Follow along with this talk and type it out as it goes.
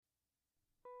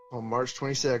On March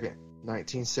 22nd,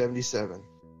 1977,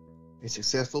 a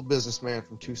successful businessman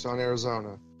from Tucson,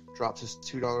 Arizona, drops his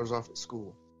 $2 off at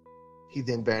school. He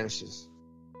then vanishes.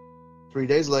 3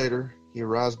 days later, he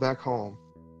arrives back home,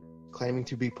 claiming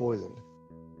to be poisoned.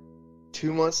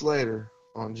 2 months later,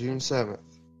 on June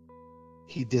 7th,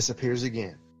 he disappears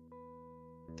again.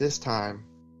 This time,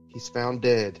 he's found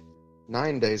dead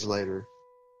 9 days later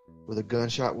with a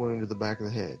gunshot wound to the back of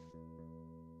the head.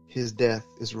 His death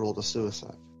is ruled a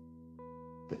suicide.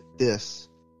 But this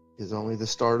is only the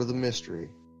start of the mystery.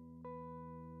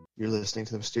 You're listening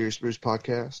to the Mysterious Brews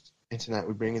podcast, and tonight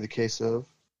we bring you the case of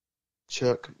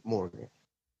Chuck Morgan.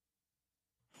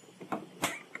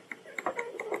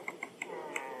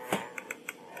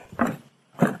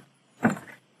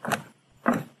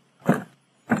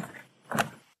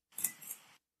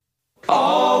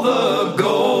 All the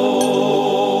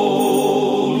gold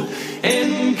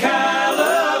in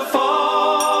California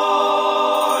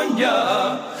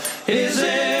is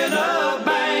in a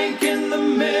bank in the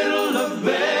middle of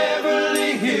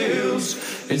Beverly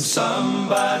Hills in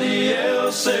somebody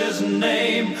else's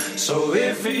name. So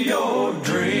if you're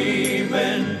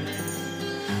dreaming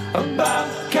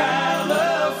about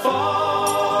California,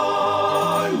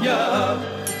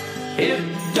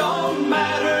 it don't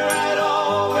matter at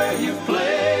all where you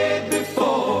played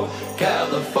before.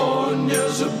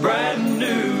 California's a brand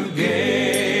new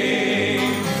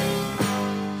game.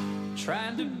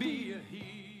 Trying to be a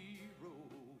hero.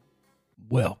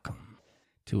 Welcome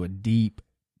to a deep,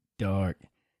 dark,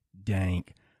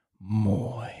 dank,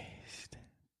 moist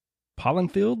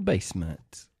pollen-filled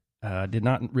basement. I did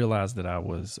not realize that I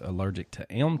was allergic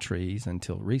to elm trees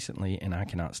until recently, and I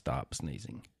cannot stop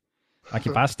sneezing. Like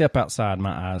if I step outside,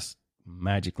 my eyes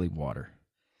magically water.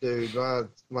 Dude,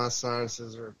 my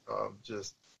sinuses are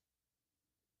just,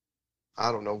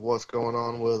 I don't know what's going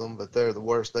on with them, but they're the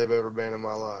worst they've ever been in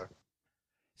my life.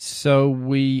 So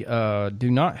we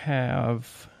do not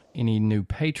have any new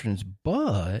patrons,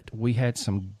 but we had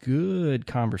some good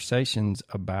conversations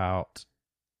about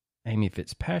Amy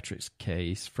Fitzpatrick's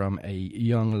case from a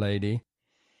young lady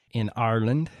in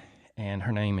Ireland, and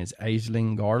her name is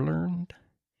Aisling Garland.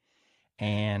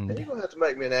 And you're going to have to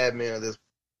make me an admin of this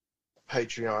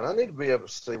Patreon. I need to be able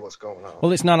to see what's going on.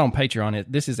 Well, it's not on Patreon.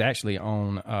 This is actually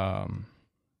on,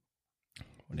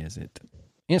 what is it?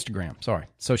 Instagram, sorry.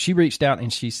 So she reached out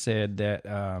and she said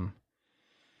that,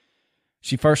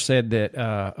 she first said that,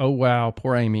 oh, wow,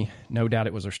 poor Amy. No doubt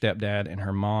it was her stepdad and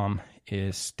her mom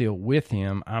is still with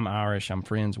him. I'm Irish. I'm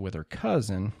friends with her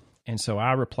cousin. And so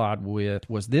I replied with,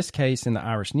 was this case in the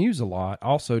Irish news a lot?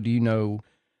 Also, do you know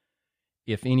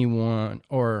if anyone,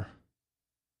 or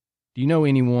do you know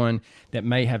anyone that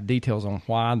may have details on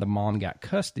why the mom got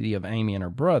custody of Amy and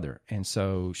her brother? And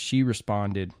so she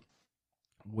responded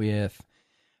with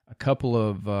a couple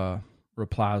of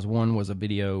replies. One was a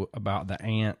video about the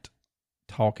aunt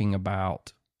talking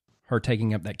about her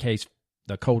taking up that case,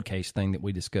 the cold case thing that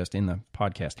we discussed in the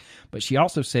podcast. But she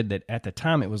also said that at the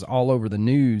time it was all over the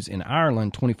news in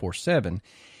Ireland 24/7,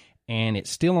 and it's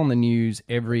still on the news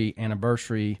every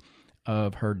anniversary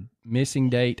of her missing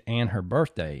date and her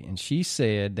birthday. And she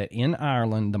said that in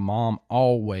Ireland, the mom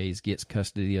always gets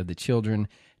custody of the children.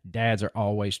 Dads are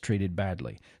always treated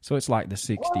badly. So it's like the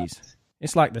 60s. What?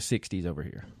 It's like the 60s over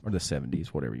here, or the 70s,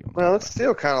 whatever you want. Well, it's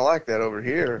still kind of like that over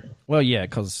here. Well, yeah,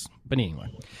 but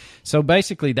anyway. So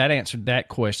basically that answered that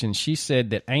question. She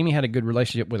said that Amy had a good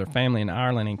relationship with her family in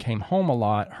Ireland and came home a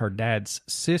lot. Her dad's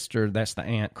sister, that's the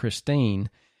aunt,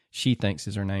 Christine, she thinks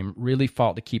is her name, really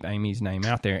fought to keep Amy's name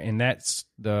out there. And that's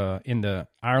in the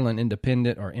Ireland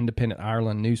Independent or Independent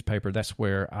Ireland newspaper. That's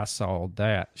where I saw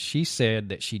that. She said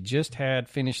that she just had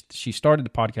finished, she started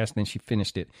the podcast and then she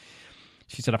finished it.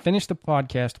 She said, I finished the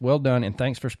podcast. Well done. And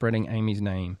thanks for spreading Amy's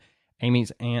name.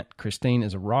 Amy's aunt, Christine,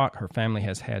 is a rock. Her family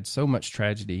has had so much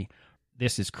tragedy.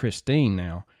 This is Christine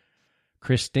now.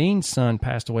 Christine's son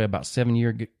passed away about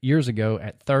 7 years ago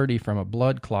at 30 from a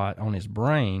blood clot on his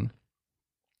brain.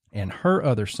 And her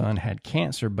other son had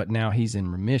cancer, but now he's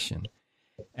in remission.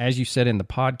 As you said in the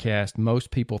podcast,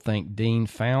 most people think Dean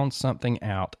found something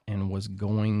out and was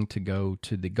going to go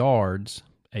to the guards,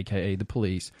 a.k.a. the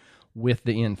police, with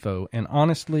the info. And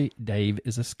honestly, Dave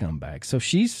is a scumbag. So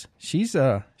she's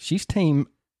team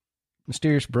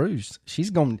Mysterious Brews.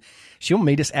 She'll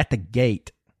meet us at the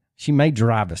gate. She may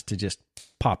drive us to just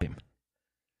pop him.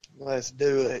 Let's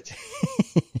do it.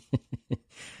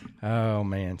 Oh,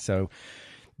 man. So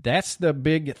that's the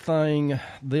big thing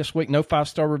this week. No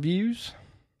 5-star reviews?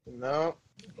 No.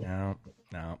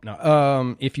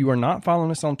 If you are not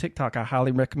following us on TikTok, I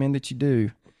highly recommend that you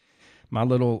do. My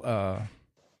little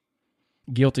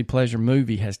guilty pleasure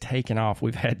movie has taken off.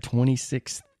 We've had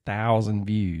 26 100,000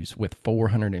 views with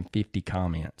 450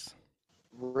 comments.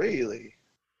 Really?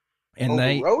 And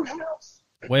Over Roadhouse?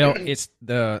 well, it's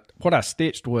what I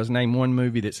stitched was name one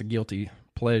movie that's a guilty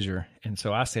pleasure. And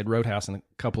so I said Roadhouse, and a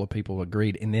couple of people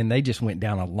agreed. And then they just went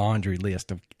down a laundry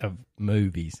list of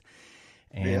movies.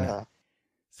 And Yeah.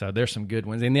 so there's some good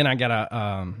ones. And then I got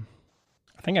I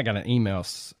think I got an email,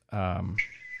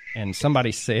 and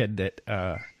somebody said that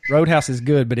Roadhouse is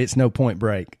good, but it's no Point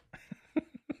Break.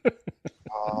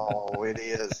 Oh, it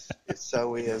is. It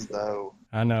so is, though.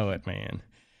 I know it, man.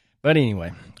 But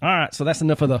anyway, all right, so that's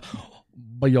enough of the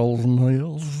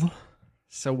business.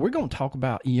 So we're going to talk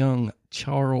about young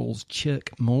Charles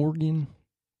Chuck Morgan.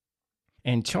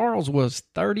 And Charles was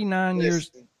 39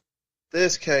 years.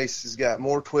 This case has got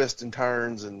more twists and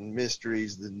turns and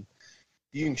mysteries than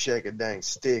you can shake a dang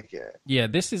stick at. Yeah,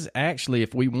 this is actually,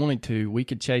 if we wanted to, we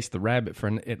could chase the rabbit for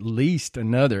at least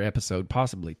another episode,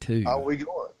 possibly two. Oh,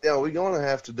 we're going to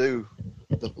have to do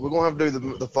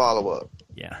the follow-up.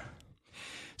 Yeah.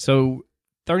 So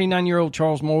 39-year-old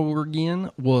Charles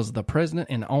Morgan was the president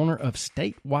and owner of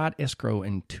Statewide Escrow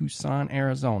in Tucson,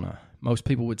 Arizona. Most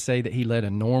people would say that he led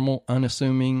a normal,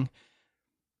 unassuming,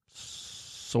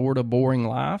 sort of boring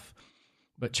life.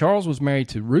 But Charles was married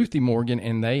to Ruthie Morgan,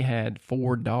 and they had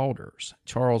 4 daughters.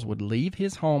 Charles would leave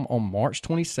his home on March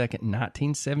 22nd,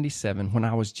 1977, when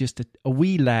I was just a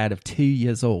wee lad of 2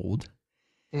 years old.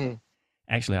 Mm.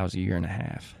 Actually, I was a year and a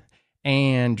half.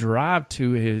 And drive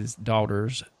to his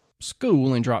daughter's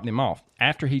school and drop them off.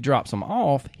 After he drops them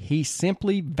off, he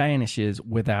simply vanishes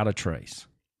without a trace.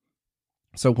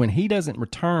 So when he doesn't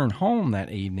return home that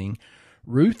evening,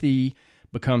 Ruthie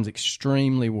becomes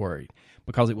extremely worried,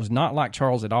 because it was not like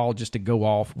Charles at all just to go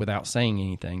off without saying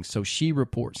anything. So she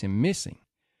reports him missing.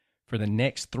 For the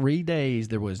next 3 days,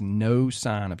 there was no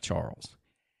sign of Charles.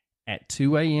 At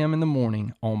 2 a.m. in the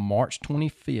morning on March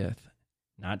 25th,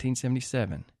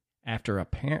 1977, after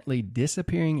apparently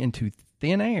disappearing into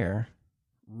thin air,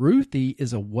 Ruthie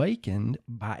is awakened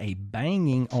by a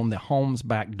banging on the home's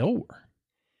back door.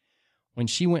 When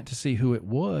she went to see who it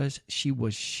was, she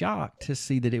was shocked to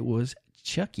see that it was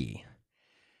Chucky.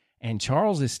 And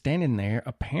Charles is standing there,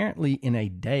 apparently in a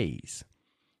daze.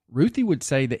 Ruthie would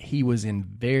say that he was in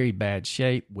very bad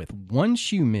shape, with one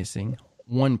shoe missing,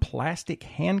 one plastic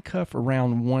handcuff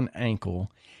around one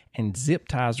ankle, and zip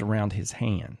ties around his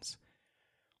hands.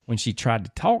 When she tried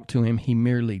to talk to him, he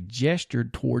merely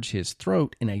gestured towards his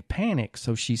throat in a panic,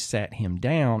 so she sat him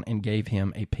down and gave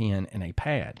him a pen and a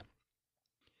pad.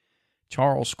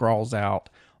 Charles scrawls out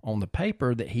on the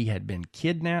paper that he had been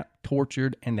kidnapped,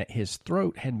 tortured, and that his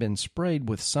throat had been sprayed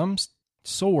with some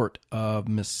sort of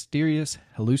mysterious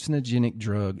hallucinogenic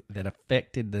drug that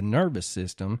affected the nervous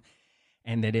system,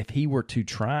 and that if he were to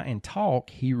try and talk,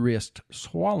 he risked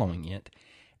swallowing it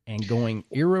and going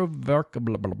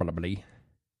irrevocably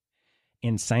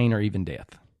insane or even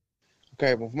death.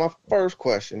 Okay, well, my first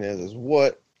question is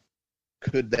what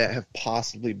could that have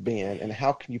possibly been, and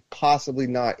how can you possibly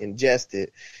not ingest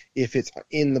it if it's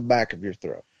in the back of your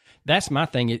throat? That's my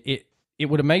thing. It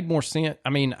would have made more sense. I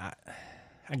mean,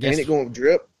 I guess. Ain't it going to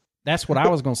drip? That's what I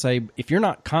was going to say. If you're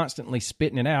not constantly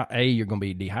spitting it out, you're going to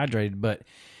be dehydrated, but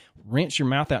rinse your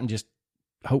mouth out and just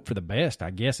hope for the best, I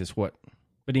guess is what.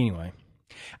 But anyway.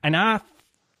 And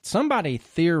somebody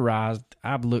theorized,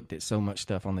 I've looked at so much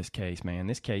stuff on this case, man.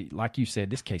 This case, like you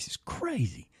said, this case is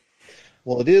crazy.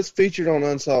 Well, it is featured on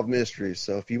Unsolved Mysteries,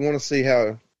 so if you want to see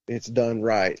how it's done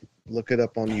right, look it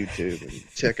up on YouTube and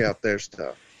check out their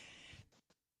stuff.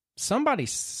 Somebody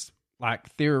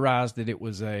theorized that it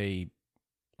was a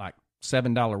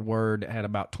 $7 word that had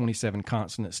about 27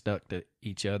 consonants stuck to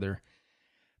each other,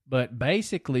 but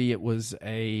basically it was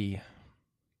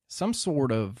some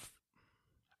sort of,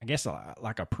 I guess,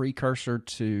 like a precursor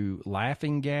to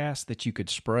laughing gas that you could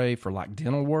spray for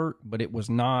dental work, but it was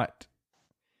not.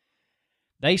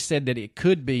 They said that it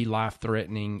could be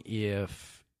life-threatening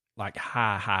if,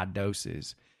 high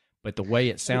doses. But the way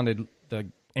it sounded,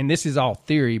 and this is all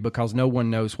theory because no one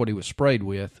knows what he was sprayed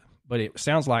with, but it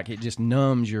sounds like it just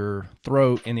numbs your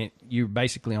throat and you're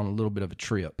basically on a little bit of a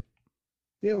trip.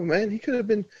 Yeah, man, he could have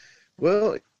been,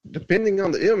 depending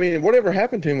on whatever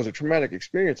happened to him was a traumatic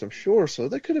experience, I'm sure. So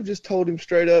they could have just told him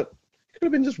straight up, it could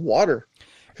have been just water.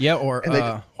 Yeah, or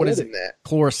what is it?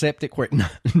 Chloroseptic, where it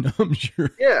numbs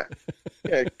your. Yeah,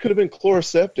 it could have been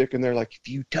chloroseptic, and they're like, if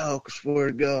you talk, I swear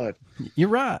to God. You're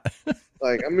right.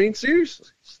 Seriously,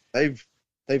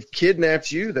 they've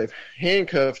kidnapped you, they've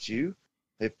handcuffed you,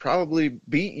 they've probably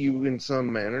beat you in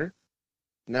some manner.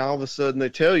 Now all of a sudden they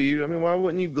tell you, why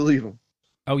wouldn't you believe them?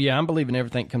 Oh yeah, I'm believing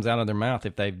everything that comes out of their mouth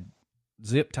if they've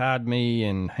zip tied me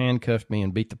and handcuffed me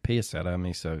and beat the piss out of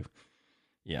me. So,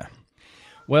 yeah.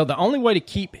 Well, the only way to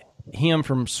keep him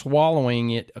from swallowing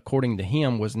it, according to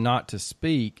him, was not to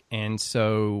speak. And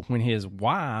so when his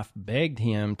wife begged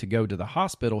him to go to the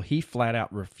hospital, he flat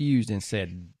out refused and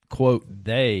said, quote,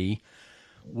 they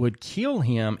would kill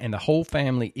him and the whole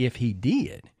family if he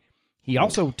did. He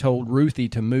also told Ruthie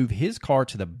to move his car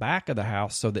to the back of the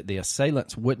house so that the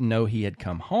assailants wouldn't know he had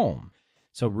come home.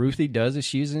 So Ruthie does as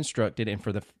she is instructed, and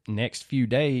for the next few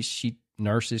days, she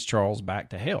nurses Charles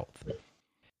back to health.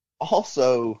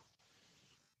 Also,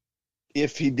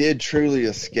 if he did truly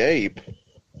escape,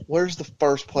 where's the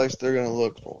first place they're going to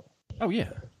look for? Oh,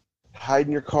 yeah.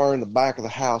 Hiding your car in the back of the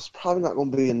house, probably not going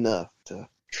to be enough to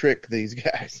trick these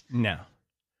guys. No.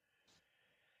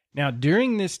 Now,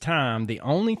 during this time, the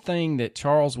only thing that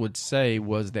Charles would say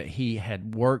was that he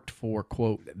had worked for,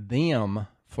 quote, them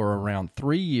for around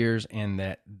 3 years and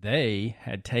that they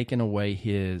had taken away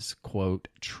his, quote,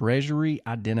 treasury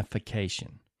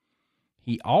identification.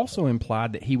 He also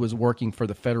implied that he was working for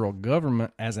the federal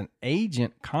government as an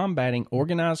agent combating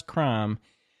organized crime,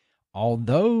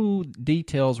 although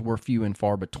details were few and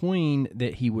far between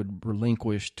that he would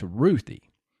relinquish to Ruthie.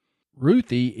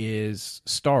 Ruthie is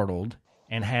startled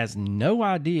and has no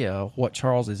idea what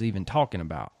Charles is even talking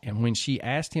about. And when she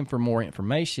asked him for more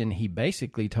information, he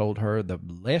basically told her, the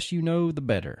less you know, the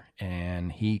better.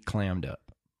 And he clammed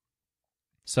up.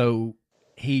 So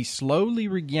he slowly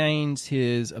regains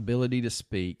his ability to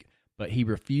speak, but he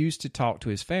refused to talk to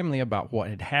his family about what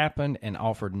had happened and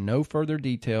offered no further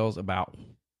details about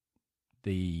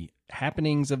the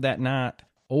happenings of that night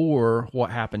or what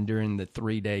happened during the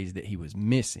 3 days that he was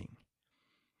missing.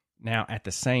 Now, at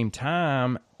the same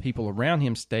time, people around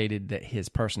him stated that his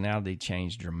personality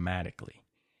changed dramatically.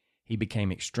 He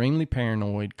became extremely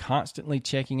paranoid, constantly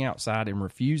checking outside and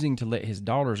refusing to let his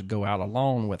daughters go out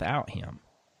alone without him.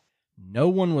 No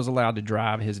one was allowed to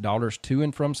drive his daughters to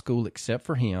and from school except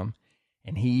for him,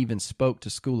 and he even spoke to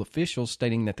school officials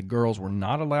stating that the girls were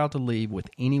not allowed to leave with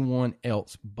anyone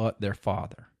else but their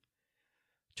father.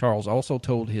 Charles also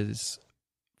told his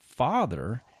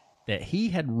father that he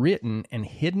had written and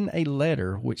hidden a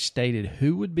letter which stated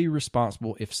who would be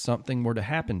responsible if something were to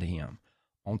happen to him.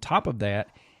 On top of that,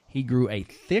 he grew a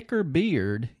thicker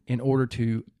beard in order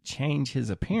to change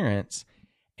his appearance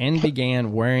and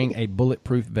began wearing a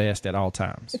bulletproof vest at all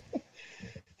times.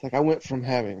 It's like I went from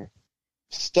having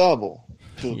stubble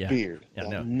to a Yeah. beard. Yeah,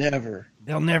 They'll no.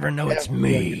 They'll never know it's never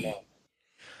me. know.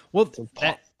 Well,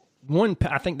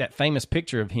 I think that famous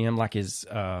picture of him, like his,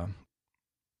 I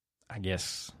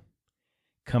guess,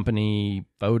 company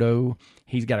photo,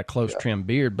 he's got a close trimmed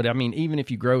beard. But I mean, even if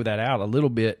you grow that out a little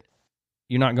bit,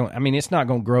 you're not going, I mean, it's not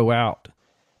going to grow out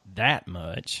that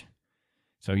much.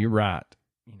 So you're right.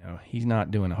 You know, he's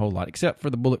not doing a whole lot except for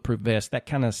the bulletproof vest. That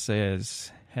kind of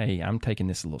says, hey, I'm taking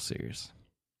this a little serious.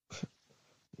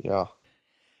 Yeah.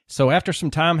 So after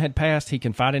some time had passed, he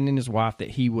confided in his wife that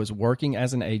he was working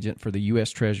as an agent for the U.S.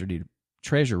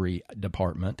 Treasury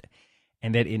Department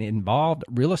and that it involved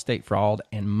real estate fraud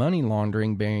and money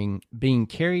laundering being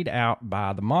carried out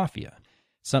by the mafia,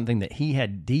 something that he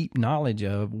had deep knowledge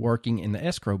of working in the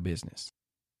escrow business.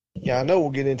 Yeah, I know we'll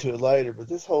get into it later, but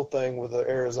this whole thing with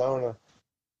Arizona,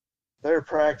 their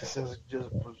practices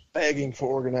just was begging for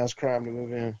organized crime to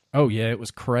move in. Oh, yeah, it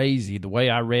was crazy. The way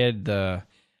I read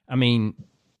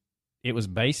it was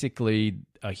basically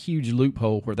a huge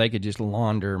loophole where they could just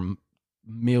launder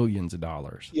millions of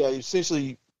dollars. Yeah,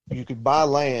 essentially, you could buy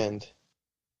land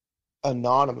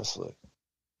anonymously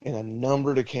in a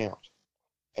numbered account,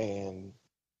 and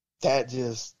that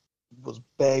just was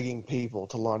begging people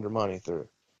to launder money through.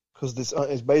 Because this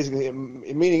is basically,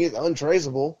 meaning it's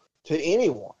untraceable to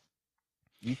anyone.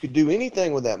 You could do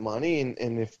anything with that money, and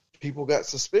if people got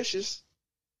suspicious,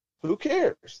 who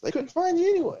cares? They couldn't find you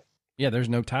anyway. Yeah, there's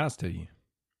no ties to you.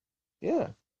 Yeah.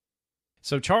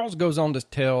 So Charles goes on to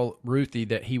tell Ruthie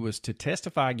that he was to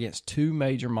testify against two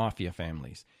major mafia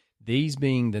families, these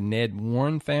being the Ned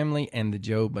Warren family and the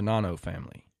Joe Bonanno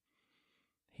family.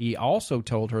 He also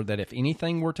told her that if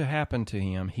anything were to happen to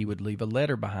him, he would leave a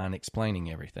letter behind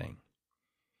explaining everything.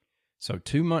 So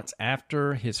 2 months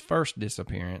after his first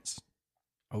disappearance,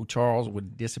 Charles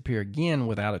would disappear again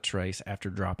without a trace after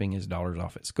dropping his daughters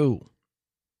off at school.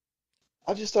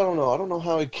 I don't know. I don't know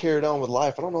how he carried on with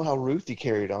life. I don't know how Ruthie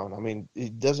carried on. I mean,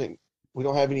 we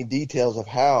don't have any details of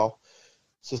how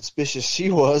suspicious she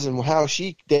was and how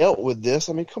she dealt with this.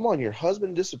 I mean, come on, your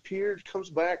husband disappeared, comes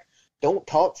back, don't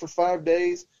talk for 5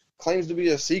 days, claims to be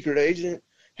a secret agent,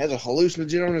 has a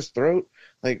hallucinogen on his throat.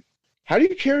 Like, how do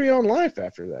you carry on life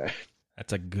after that?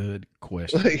 That's a good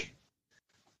question. Like,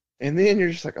 And then you're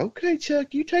just like, okay,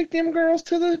 Chuck, you take them girls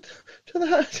to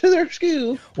their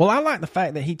school. Well, I like the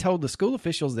fact that he told the school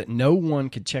officials that no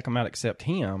one could check them out except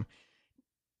him.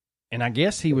 And I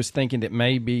guess he was thinking that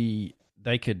maybe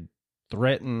they could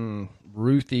threaten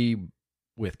Ruthie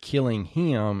with killing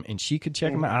him and she could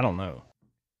check him out. I don't know.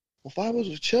 Well, if I was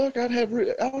with Chuck, I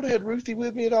would have had Ruthie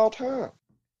with me at all times.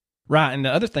 Right. And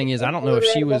the other thing is, I don't know if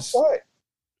she was,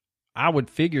 I would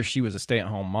figure she was a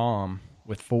stay-at-home mom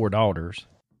with 4 daughters.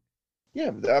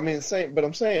 Yeah, I mean, but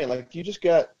I'm saying, like,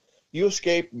 you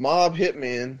escaped mob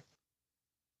hitmen,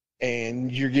 and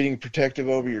you're getting protective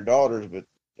over your daughters, but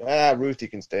Ruthie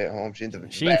can stay at home.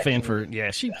 She ain't fin for it.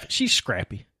 Yeah, she's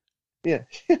scrappy. Yeah,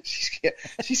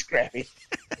 she's scrappy.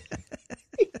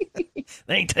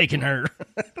 They ain't taking her.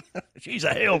 She's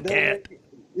a hellcat.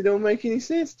 It don't make any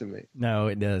sense to me. No,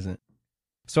 it doesn't.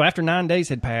 So after 9 days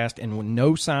had passed and with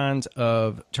no signs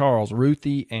of Charles,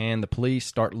 Ruthie and the police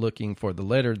start looking for the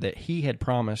letter that he had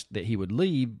promised that he would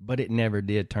leave, but it never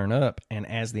did turn up. And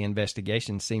as the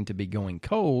investigation seemed to be going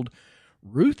cold,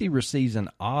 Ruthie receives an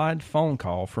odd phone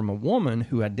call from a woman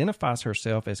who identifies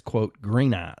herself as, quote,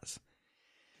 Green Eyes.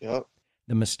 Yep.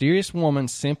 The mysterious woman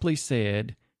simply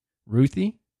said,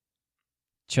 Ruthie,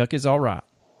 Chuck is all right.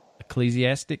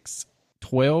 Ecclesiastes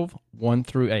 12, 1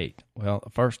 through 8. Well,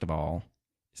 first of all,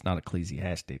 it's not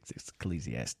Ecclesiastics, it's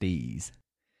Ecclesiastes.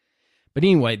 But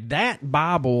anyway, that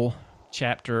Bible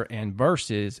chapter and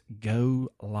verses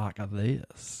go like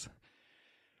this.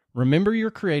 Remember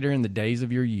your Creator in the days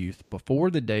of your youth, before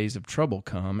the days of trouble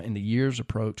come and the years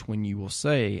approach when you will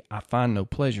say, I find no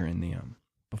pleasure in them.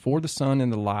 Before the sun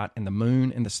and the light and the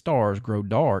moon and the stars grow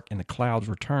dark and the clouds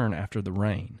return after the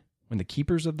rain. When the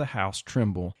keepers of the house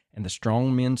tremble and the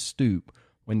strong men stoop,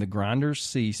 when the grinders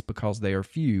cease because they are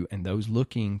few, and those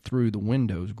looking through the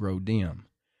windows grow dim.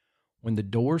 When the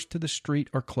doors to the street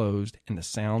are closed and the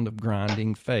sound of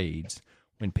grinding fades,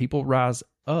 when people rise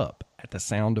up at the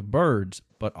sound of birds,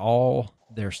 but all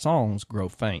their songs grow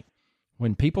faint.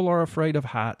 When people are afraid of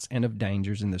heights and of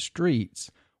dangers in the streets,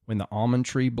 when the almond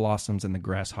tree blossoms and the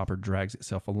grasshopper drags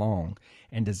itself along,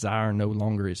 and desire no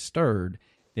longer is stirred,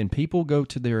 then people go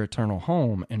to their eternal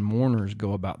home, and mourners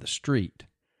go about the street.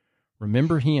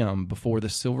 Remember him before the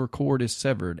silver cord is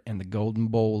severed and the golden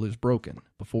bowl is broken,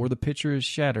 before the pitcher is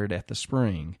shattered at the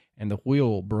spring and the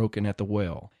wheel broken at the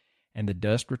well, and the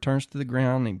dust returns to the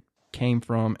ground it came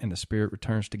from, and the spirit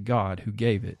returns to God who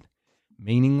gave it.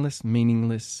 Meaningless,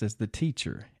 meaningless, says the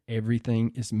teacher.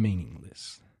 Everything is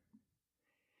meaningless.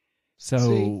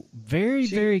 So,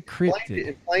 very cryptic.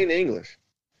 In plain English.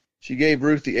 She gave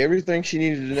Ruthie everything she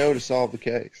needed to know to solve the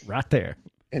case. Right there.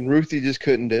 And Ruthie just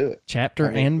couldn't do it. Chapter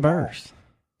and verse.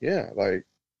 Yeah, like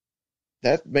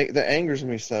that angers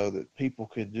me so that people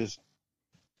could just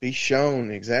be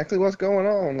shown exactly what's going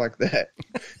on like that.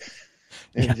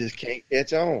 And just can't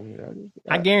catch on. You know?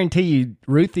 I guarantee you,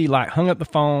 Ruthie hung up the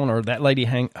phone, or that lady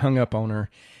hung up on her,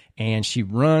 and she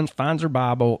runs, finds her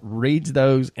Bible, reads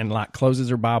those, and closes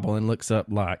her Bible and looks up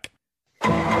like,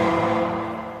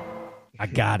 I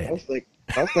got it.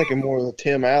 I was thinking more of the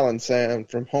Tim Allen sound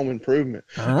from Home Improvement.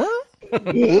 Huh?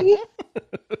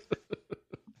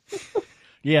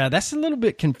 Yeah, that's a little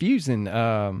bit confusing.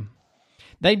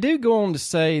 They do go on to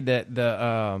say that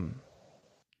the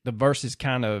verses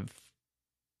kind of,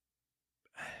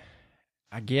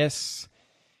 I guess,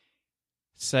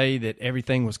 say that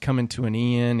everything was coming to an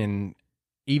end, and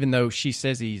even though she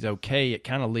says he's okay, it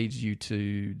kind of leads you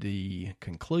to the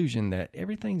conclusion that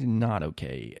everything's not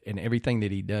okay, and everything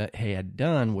that he had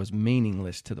done was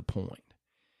meaningless to the point.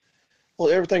 Well,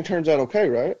 everything turns out okay,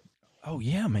 right? Oh,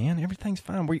 yeah, man. Everything's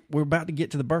fine. We're about to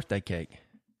get to the birthday cake.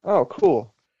 Oh,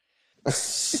 cool.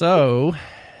 So,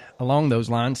 along those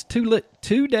lines,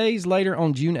 2 days later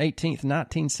on June 18th,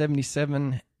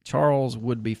 1977, Charles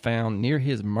would be found near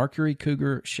his Mercury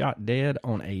Cougar, shot dead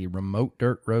on a remote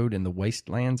dirt road in the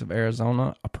wastelands of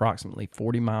Arizona, approximately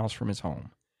 40 miles from his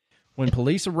home. When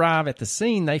police arrived at the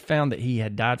scene, they found that he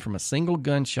had died from a single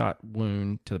gunshot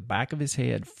wound to the back of his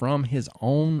head from his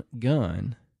own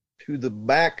gun. To the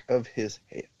back of his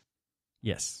head.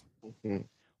 Yes. Mm-hmm.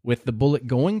 With the bullet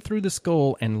going through the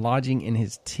skull and lodging in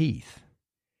his teeth.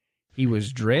 He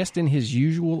was dressed in his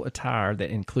usual attire that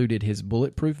included his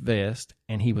bulletproof vest,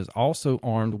 and he was also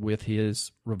armed with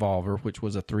his revolver, which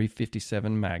was a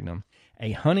 .357 Magnum,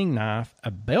 a hunting knife,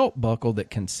 a belt buckle that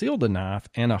concealed the knife,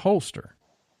 and a holster.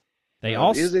 It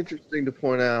is interesting to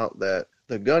point out that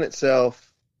the gun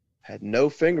itself had no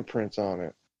fingerprints on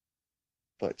it,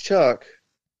 but Chuck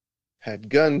had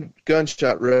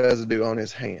gunshot residue on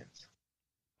his hands.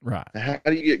 Right. Now,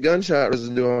 how do you get gunshot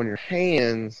residue on your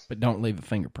hands? But don't leave a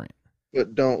fingerprint.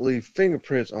 But don't leave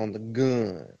fingerprints on the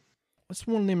gun. It's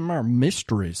one of them our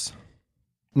mysteries.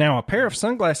 Now, a pair of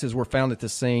sunglasses were found at the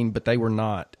scene, but they were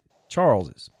not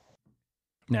Charles's.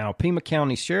 Now, Pima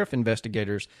County Sheriff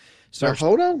investigators Now, searched...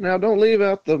 hold on. Now, don't leave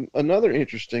out another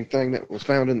interesting thing that was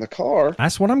found in the car.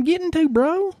 That's what I'm getting to,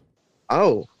 bro.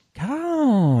 Oh, Come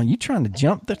on, you trying to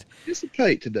jump the...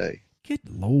 dissipate today. Good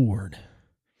Lord.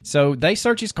 So they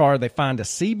search his car. They find a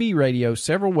CB radio,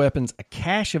 several weapons, a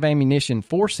cache of ammunition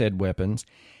for said weapons,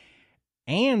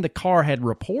 and the car had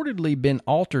reportedly been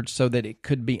altered so that it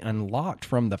could be unlocked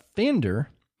from the fender.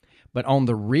 But on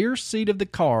the rear seat of the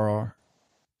car,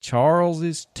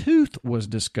 Charles's tooth was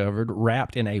discovered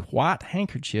wrapped in a white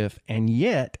handkerchief, and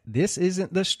yet this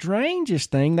isn't the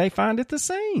strangest thing they find at the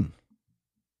scene.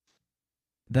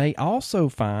 They also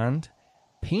find,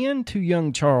 pinned to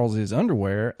young Charles's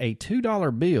underwear, a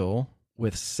 $2 bill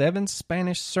with 7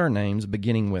 Spanish surnames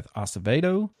beginning with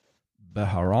Acevedo,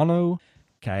 Bejarano,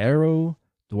 Caero,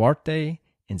 Duarte,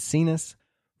 Encinas,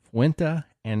 Fuente,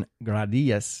 and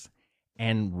Gradius,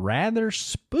 and rather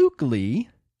spookily,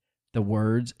 the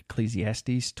words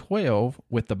Ecclesiastes 12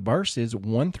 with the verses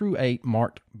 1 through 8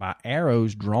 marked by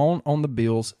arrows drawn on the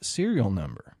bill's serial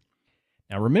number.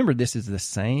 Now remember, this is the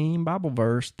same Bible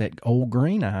verse that old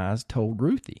Green Eyes told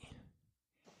Ruthie.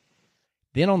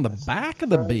 Then on the back of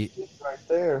the bill, right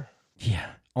there.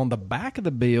 yeah, on the back of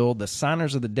the bill, the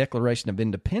signers of the Declaration of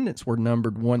Independence were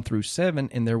numbered 1 through 7,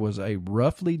 and there was a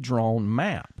roughly drawn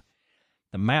map.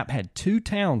 The map had 2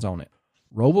 towns on it,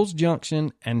 Robles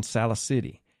Junction and Salis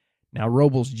City. Now,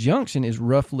 Robles Junction is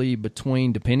roughly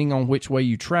between, depending on which way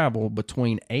you travel,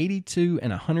 between 82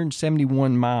 and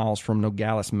 171 miles from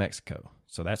Nogales, Mexico.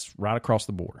 So that's right across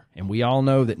the border. And we all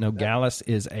know that Nogales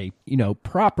is a,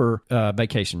 proper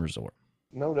vacation resort.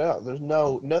 No doubt. There's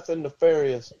nothing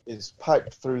nefarious is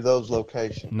piped through those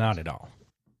locations. Not at all.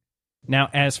 Now,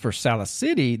 as for Salis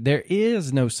City, there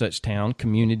is no such town,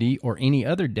 community, or any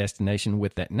other destination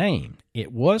with that name.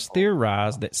 It was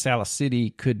theorized that Salis City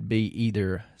could be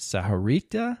either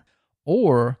Saharita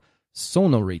or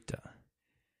Sonorita,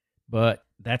 but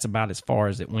that's about as far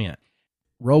as it went.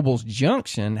 Robles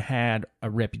Junction had a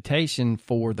reputation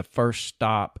for the first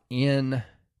stop in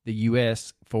the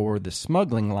U.S. for the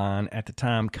smuggling line at the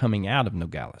time coming out of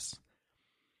Nogales.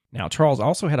 Now, Charles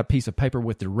also had a piece of paper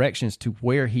with directions to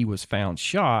where he was found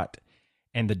shot,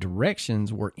 and the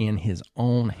directions were in his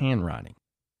own handwriting.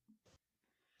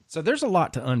 So there's a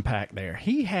lot to unpack there.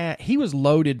 He was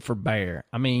loaded for bear.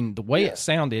 I mean, the way it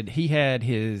sounded, he had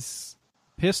his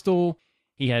pistol,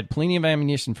 he had plenty of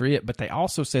ammunition for it, but they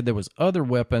also said there was other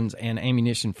weapons and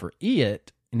ammunition for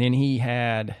it, and then he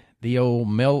had the old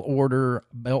mail order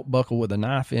belt buckle with a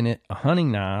knife in it, a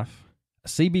hunting knife, a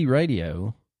CB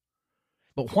radio.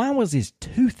 But why was his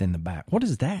tooth in the back? What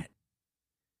is that?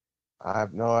 I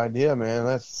have no idea,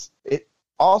 man. It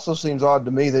also seems odd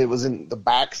to me that it was in the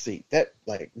back seat. That,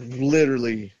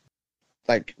 literally,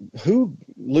 who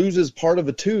loses part of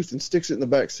a tooth and sticks it in the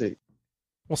back seat?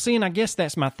 Well, see, and I guess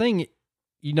that's my thing.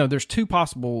 There's 2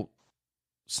 possible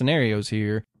scenarios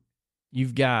here.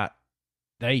 You've got,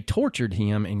 they tortured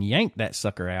him and yanked that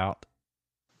sucker out,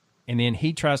 and then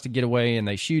he tries to get away and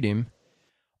they shoot him,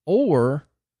 or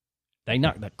they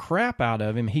knock the crap out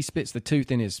of him. He spits the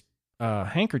tooth in his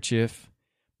handkerchief,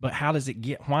 but why does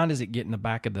it get in the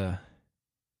back of the...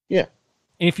 Yeah.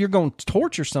 If you're going to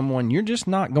torture someone, you're just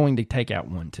not going to take out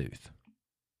one tooth.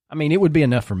 I mean, it would be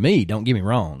enough for me, don't get me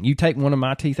wrong. You take one of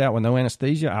my teeth out with no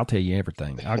anesthesia, I'll tell you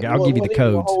everything. I'll give you the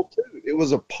codes. It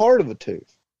was a part of a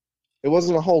tooth. It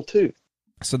wasn't a whole tooth.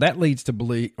 So that leads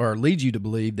you to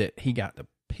believe that he got the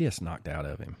piss knocked out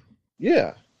of him.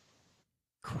 Yeah.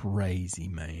 Crazy,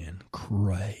 man.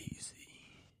 Crazy.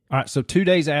 All right, so 2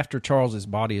 days after Charles's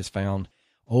body is found,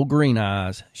 old Green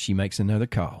Eyes, she makes another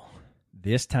call.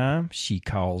 This time, she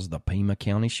calls the Pima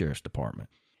County Sheriff's Department.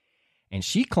 And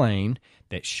she claimed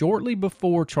that shortly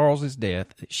before Charles's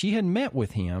death, she had met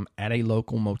with him at a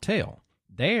local motel.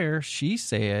 There, she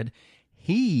said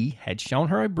he had shown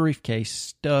her a briefcase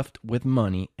stuffed with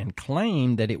money and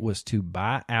claimed that it was to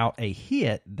buy out a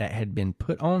hit that had been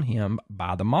put on him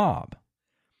by the mob.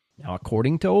 Now,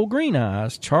 according to old Green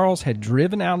Eyes, Charles had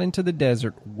driven out into the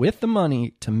desert with the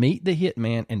money to meet the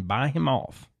hitman and buy him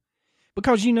off.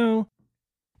 Because,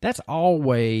 that's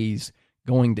always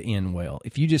going to end well.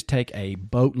 If you just take a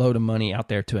boatload of money out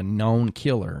there to a known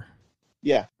killer.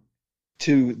 Yeah.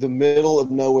 To the middle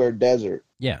of nowhere desert.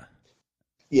 Yeah.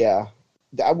 Yeah.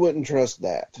 I wouldn't trust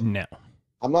that. No.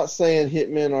 I'm not saying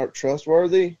hitmen aren't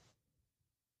trustworthy,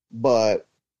 but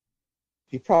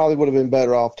he probably would have been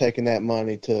better off taking that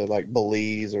money to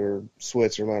Belize or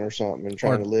Switzerland or something and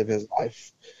trying to live his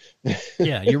life.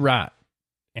 Yeah, you're right.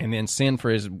 And then send for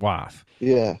his wife.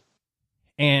 Yeah.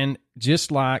 And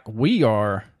just like we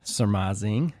are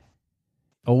surmising,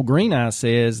 old Green Eye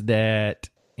says that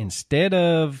instead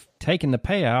of taking the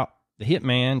payout, the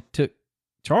hitman took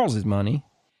Charles's money,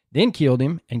 then killed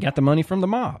him, and got the money from the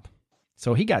mob.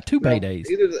 So he got 2 paydays.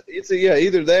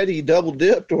 Either that he double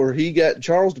dipped or he got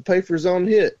Charles to pay for his own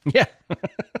hit. Yeah.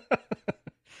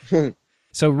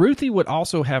 So Ruthie would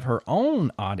also have her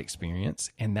own odd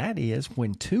experience, and that is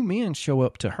when 2 men show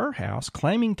up to her house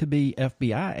claiming to be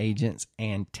FBI agents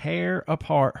and tear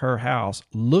apart her house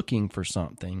looking for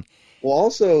something. Well,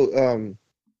 also,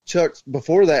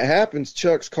 before that happens,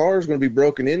 Chuck's car is going to be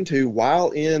broken into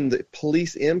while in the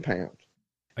police impound.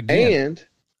 Again. And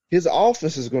his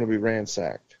office is going to be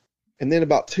ransacked. And then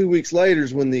about 2 weeks later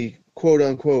is when the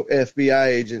quote-unquote FBI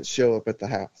agents show up at the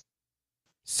house.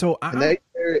 So and they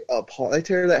tear it apart. They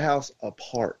tear that house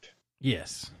apart.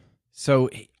 Yes. So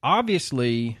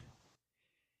obviously,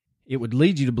 it would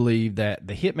lead you to believe that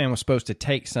the hitman was supposed to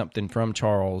take something from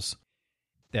Charles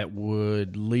that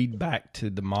would lead back to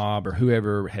the mob or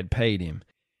whoever had paid him.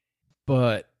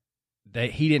 But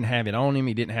he didn't have it on him.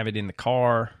 He didn't have it in the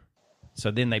car. So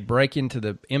then they break into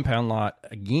the impound lot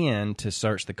again to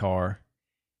search the car.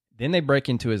 Then they break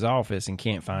into his office and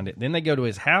can't find it. Then they go to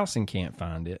his house and can't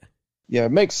find it. Yeah,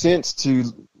 it makes sense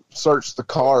to search the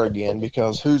car again,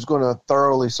 because who's going to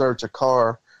thoroughly search a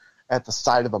car at the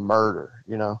site of a murder,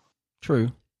 you know?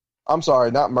 True. I'm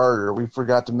sorry, not murder. We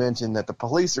forgot to mention that the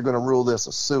police are going to rule this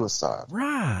a suicide.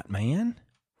 Right, man.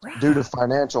 Right. Due to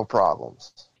financial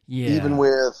problems. Yeah. Even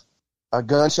with a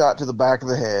gunshot to the back of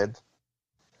the head,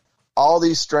 all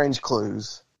these strange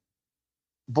clues,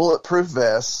 bulletproof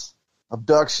vests,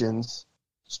 abductions,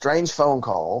 strange phone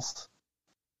calls,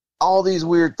 all these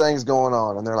weird things going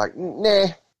on. And they're like, nah,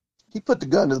 he put the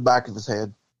gun to the back of his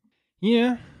head.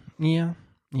 Yeah.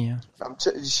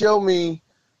 Show me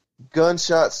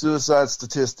gunshot suicide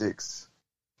statistics,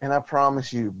 and I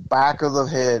promise you, back of the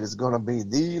head is going to be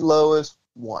the lowest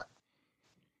one.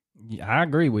 Yeah, I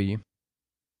agree with you.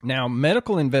 Now,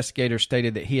 medical investigators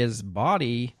stated that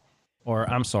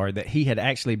that he had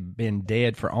actually been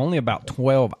dead for only about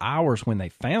 12 hours when they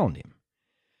found him.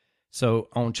 So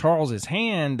on Charles's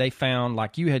hand, they found,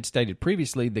 like you had stated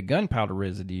previously, the gunpowder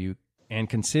residue. And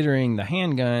considering the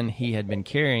handgun he had been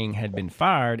carrying had been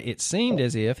fired, it seemed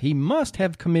as if he must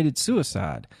have committed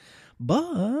suicide.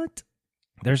 But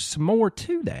there's some more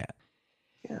to that.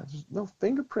 Yeah, there's no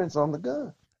fingerprints on the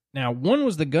gun. Now, one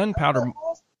was the gunpowder.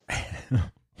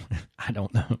 I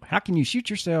don't know. How can you shoot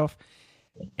yourself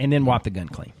and then wipe the gun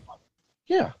clean?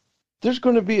 Yeah. There's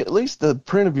going to be at least the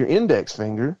print of your index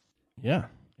finger. Yeah,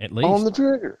 at least. On the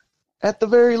trigger. At the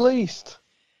very least.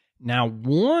 Now,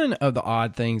 one of the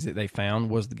odd things that they found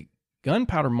was the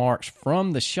gunpowder marks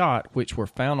from the shot, which were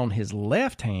found on his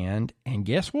left hand. And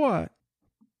guess what?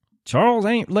 Charles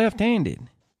ain't left-handed.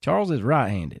 Charles is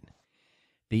right-handed.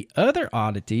 The other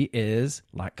oddity is,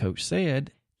 like Coach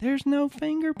said, there's no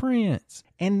fingerprints.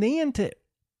 And then to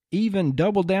even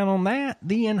double down on that,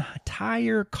 the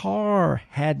entire car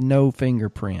had no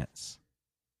fingerprints.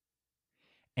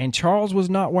 And Charles was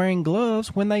not wearing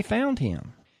gloves when they found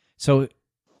him. So,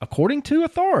 according to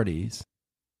authorities,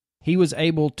 he was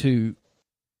able to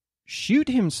shoot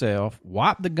himself,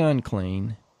 wipe the gun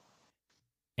clean,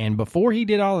 and before he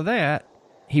did all of that,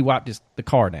 he wiped the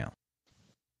car down.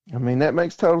 I mean, that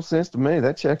makes total sense to me.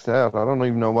 That checks out. I don't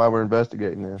even know why we're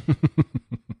investigating this.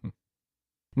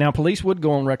 Now, police would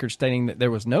go on record stating that there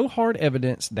was no hard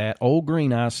evidence that old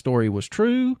Green Eye's story was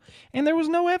true, and there was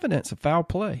no evidence of foul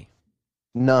play.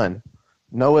 None.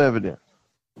 No evidence.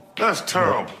 That's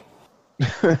terrible.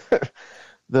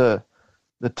 the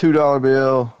 $2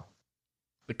 bill,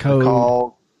 the code, the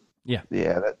call. Yeah,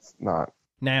 that's not.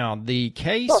 Now the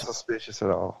case not suspicious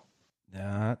at all.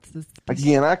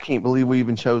 Again, I can't believe we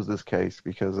even chose this case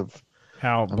because of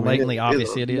how blatantly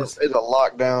obvious it is. It's a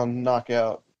lockdown,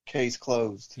 knockout case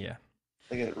closed. Yeah,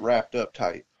 they get it wrapped up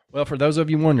tight. Well, for those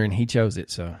of you wondering, he chose it,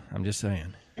 so I'm just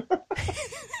saying.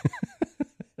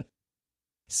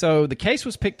 So the case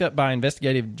was picked up by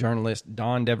investigative journalist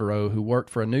Don Devereaux, who worked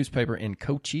for a newspaper in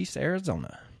Cochise,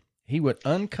 Arizona. He would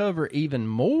uncover even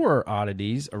more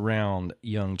oddities around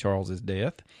young Charles's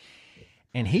death,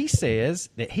 and he says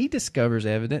that he discovers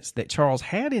evidence that Charles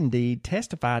had indeed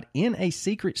testified in a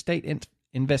secret state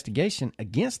investigation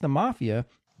against the mafia,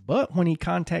 but when he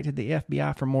contacted the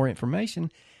FBI for more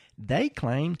information, they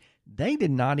claimed they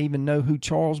did not even know who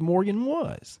Charles Morgan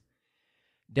was.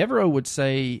 Devereaux would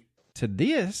say to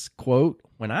this, quote,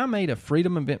 "When I made a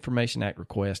Freedom of Information Act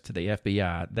request to the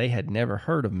FBI, they had never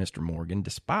heard of Mr. Morgan,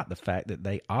 despite the fact that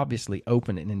they obviously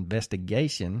opened an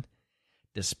investigation,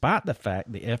 despite the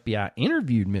fact the FBI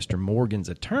interviewed Mr. Morgan's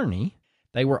attorney,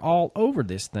 They were all over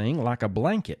this thing like a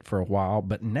blanket for a while,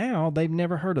 but now they've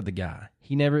never heard of the guy.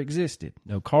 He never existed.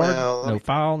 No card, no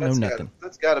file, no nothing.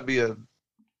 That's got to be a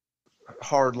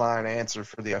hard line answer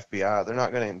for the FBI. They're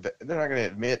not going to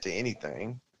admit to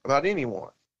anything about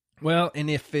anyone. Well, and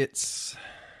if it's,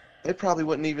 they probably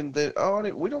wouldn't even.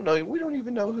 We don't know. We don't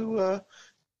even know who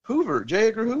Hoover, J.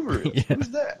 Edgar Hoover is. Yeah. Who's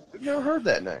that? We've never heard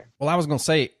that name. Well, I was going to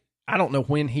say, I don't know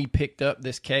when he picked up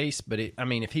this case, but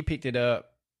if he picked it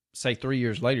up, say 3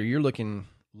 years later, you're looking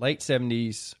late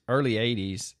 70s, early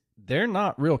 80s. They're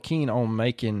not real keen on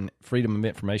making Freedom of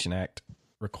Information Act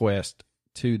request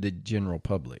to the general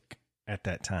public at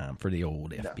that time for the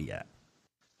old FBI.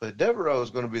 But Devereaux is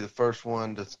going to be the first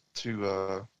one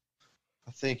to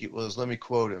I think it was, let me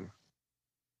quote him.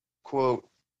 Quote,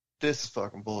 "This is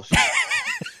fucking bullshit."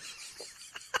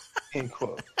 End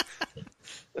quote.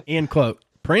 End quote.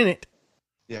 Print it.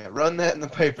 Yeah, run that in the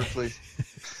paper, please.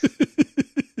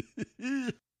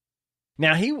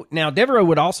 Now Devereaux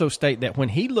would also state that when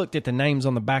he looked at the names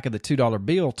on the back of the $2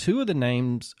 bill, two of the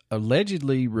names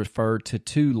allegedly referred to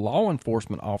two law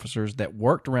enforcement officers that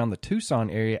worked around the Tucson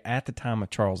area at the time of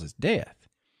Charles's death.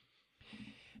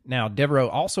 Now, Devereaux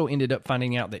also ended up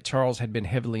finding out that Charles had been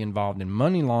heavily involved in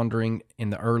money laundering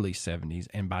in the early 70s,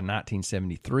 and by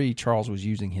 1973, Charles was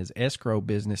using his escrow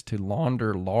business to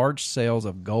launder large sales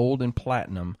of gold and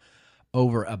platinum,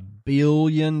 over $1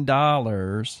 billion,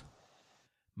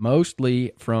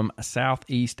 mostly from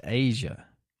Southeast Asia.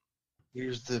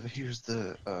 Here's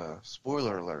the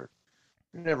spoiler alert.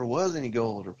 There never was any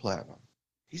gold or platinum.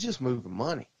 He's just moving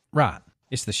money. Right.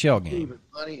 It's the shell game. Moving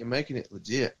money and making it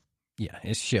legit. Yeah,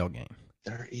 it's shell game.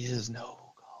 There is no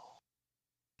gold.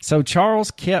 So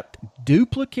Charles kept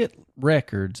duplicate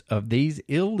records of these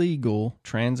illegal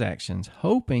transactions,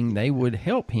 hoping they would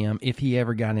help him if he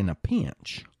ever got in a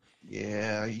pinch.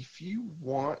 Yeah, if you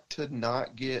want to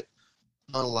not get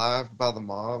unalived by the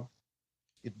mob,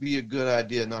 it'd be a good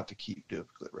idea not to keep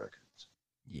duplicate records.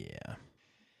 Yeah.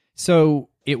 So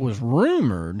it was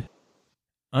rumored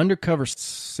undercover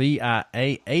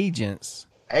CIA agents,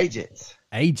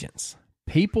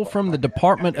 people from the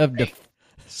Department of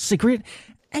Secret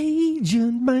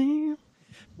Agent, man.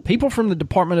 People from the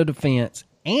Department of Defense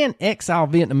and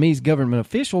exiled Vietnamese government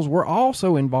officials were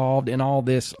also involved in all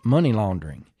this money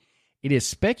laundering. It is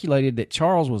speculated that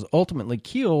Charles was ultimately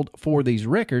killed for these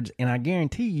records, and I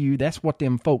guarantee you that's what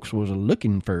them folks was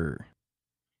looking for.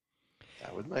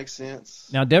 That would make sense.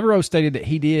 Now, Devereaux stated that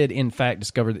he did, in fact,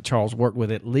 discover that Charles worked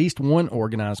with at least one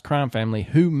organized crime family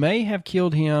who may have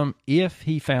killed him if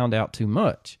he found out too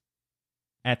much.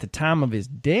 At the time of his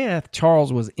death,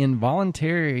 Charles was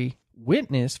involuntary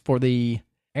witness for the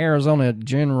Arizona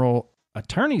General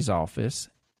Attorney's Office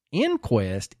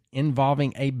inquest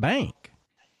involving a bank.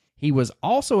 He was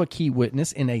also a key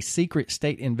witness in a secret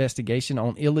state investigation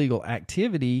on illegal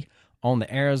activity on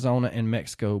the Arizona and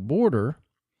Mexico border,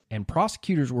 and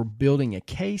prosecutors were building a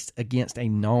case against a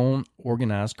known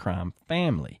organized crime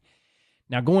family.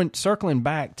 Now, circling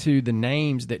back to the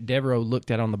names that Devereaux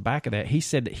looked at on the back of that, he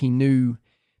said that he knew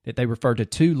that they referred to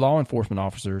two law enforcement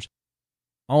officers.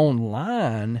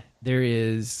 Online, there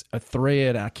is a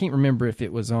thread. I can't remember if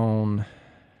it was on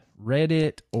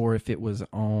Reddit or if it was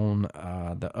on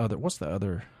what's the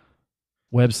other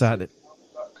website that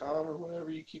 .com or whatever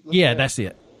you keep looking yeah at? That's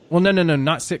it. Well, no,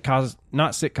 not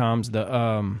sitcoms,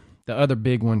 the other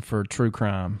big one for true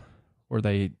crime where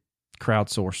they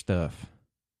crowdsource stuff.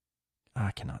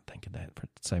 I cannot think of that to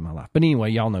save my life, but anyway,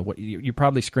 y'all know what you're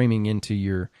probably screaming into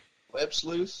your Web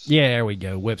Sleuths. Yeah, there we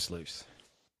go, Web Sleuths.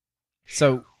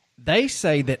 So they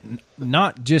say that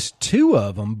not just two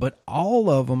of them, but all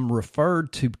of them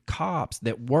referred to cops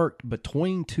that worked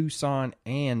between Tucson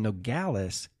and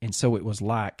Nogales. And so it was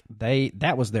like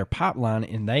that was their pipeline,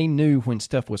 and they knew when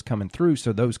stuff was coming through,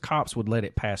 so those cops would let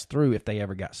it pass through if they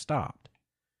ever got stopped.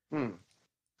 Now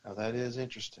that is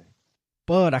interesting.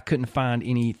 But I couldn't find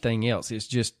anything else. It's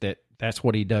just that's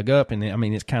what he dug up, and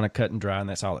it's kind of cut and dry, and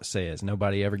that's all it says.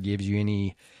 Nobody ever gives you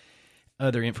any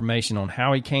other information on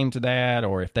how he came to that,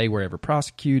 or if they were ever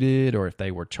prosecuted, or if they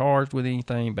were charged with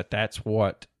anything, but that's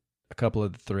what a couple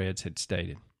of the threads had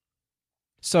stated.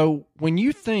 So when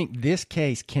you think this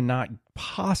case cannot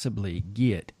possibly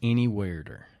get any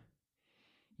weirder,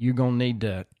 you're going to need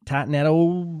to tighten that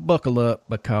old buckle up,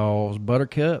 because,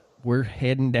 Buttercup, we're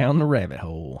heading down the rabbit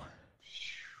hole.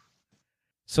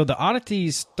 So the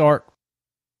oddities start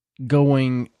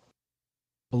going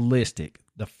ballistic.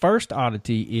 The first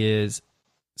oddity is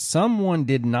someone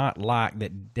did not like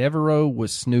that Devereaux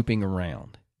was snooping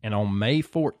around. And on May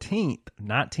 14th,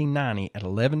 1990, at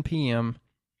 11 p.m.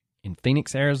 in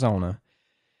Phoenix, Arizona,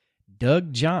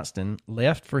 Doug Johnston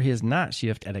left for his night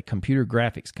shift at a computer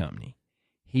graphics company.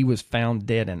 He was found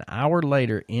dead an hour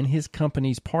later in his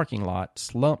company's parking lot,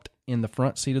 slumped in the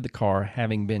front seat of the car,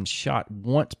 having been shot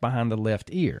once behind the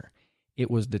left ear. It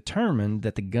was determined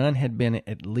that the gun had been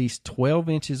at least 12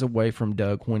 inches away from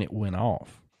Doug when it went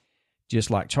off. Just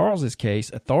like Charles's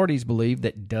case, authorities believe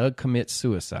that Doug commits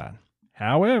suicide.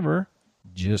 However,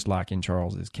 just like in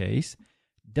Charles's case,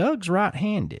 Doug's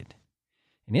right-handed.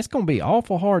 And it's going to be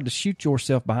awful hard to shoot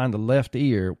yourself behind the left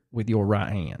ear with your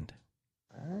right hand.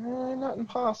 Not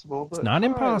impossible, but It's not highly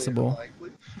impossible.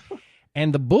 unlikely.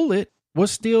 And the bullet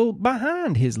was still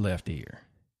behind his left ear.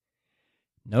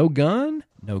 No gun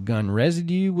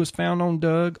residue was found on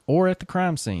Doug or at the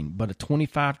crime scene, but a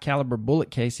 .25 caliber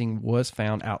bullet casing was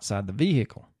found outside the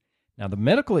vehicle. Now, the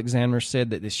medical examiner said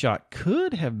that the shot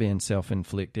could have been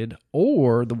self-inflicted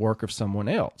or the work of someone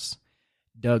else.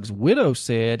 Doug's widow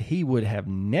said he would have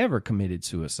never committed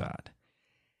suicide.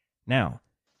 Now,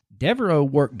 Devereaux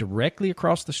worked directly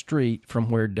across the street from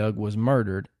where Doug was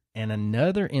murdered, and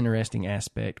another interesting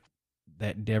aspect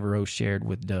that Devereaux shared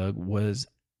with Doug was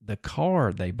the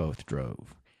car they both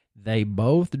drove. They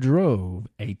both drove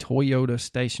a Toyota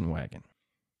station wagon.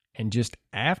 And just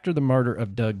after the murder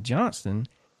of Doug Johnston,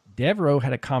 Devereaux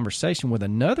had a conversation with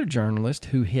another journalist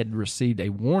who had received a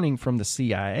warning from the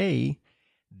CIA.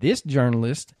 This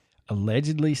journalist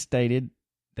allegedly stated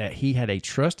that he had a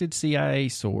trusted CIA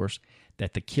source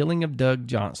that the killing of Doug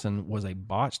Johnston was a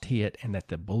botched hit and that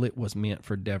the bullet was meant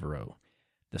for Devereaux.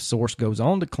 The source goes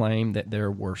on to claim that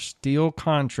there were still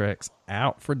contracts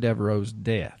out for Devereaux's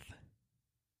death.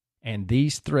 And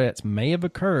these threats may have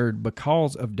occurred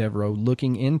because of Devereaux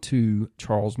looking into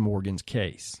Charles Morgan's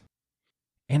case.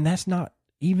 And that's not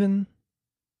even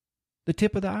the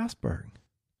tip of the iceberg.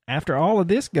 After all of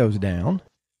this goes down,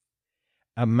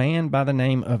 a man by the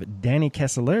name of Danny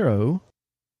Casolaro,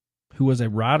 who was a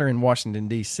writer in Washington,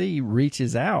 D.C.,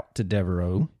 reaches out to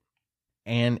Devereaux,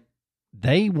 and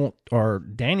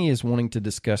Danny is wanting to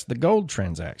discuss the gold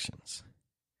transactions.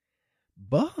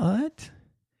 But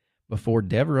before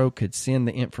Devereaux could send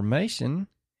the information,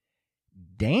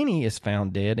 Danny is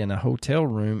found dead in a hotel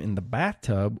room in the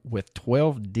bathtub with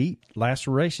 12 deep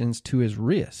lacerations to his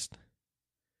wrist.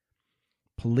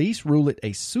 Police rule it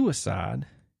a suicide,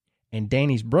 and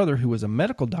Danny's brother, who was a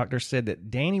medical doctor, said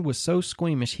that Danny was so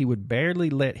squeamish he would barely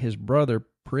let his brother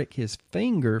prick his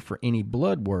finger for any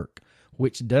blood work,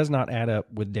 which does not add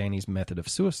up with Danny's method of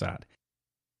suicide.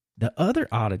 The other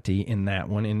oddity in that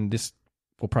one, and this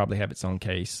will probably have its own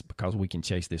case because we can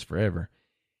chase this forever.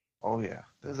 Oh, yeah.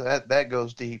 That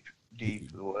goes deep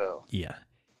as well. Yeah.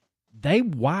 They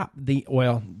wiped the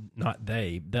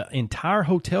entire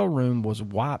hotel room was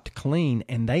wiped clean,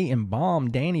 and they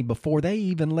embalmed Danny before they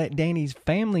even let Danny's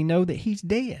family know that he's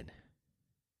dead.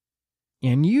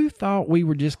 And you thought we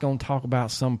were just going to talk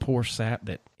about some poor sap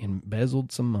that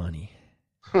embezzled some money.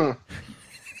 Huh.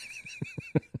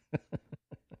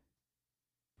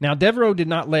 Now, Devereaux did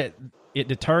not let it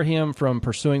deter him from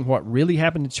pursuing what really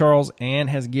happened to Charles and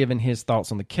has given his thoughts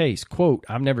on the case. Quote,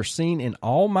 "I've never seen in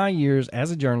all my years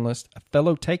as a journalist a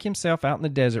fellow take himself out in the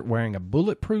desert wearing a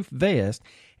bulletproof vest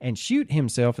and shoot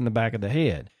himself in the back of the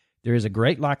head. There is a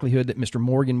great likelihood that Mr.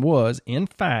 Morgan was, in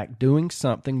fact, doing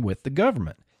something with the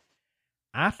government.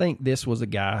 I think this was a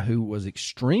guy who was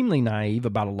extremely naive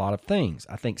about a lot of things.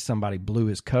 I think somebody blew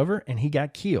his cover and he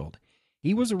got killed.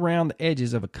 He was around the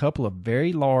edges of a couple of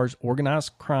very large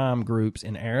organized crime groups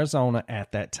in Arizona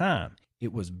at that time.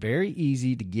 It was very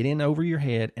easy to get in over your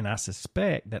head, and I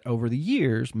suspect that over the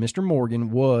years, Mr.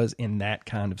 Morgan was in that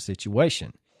kind of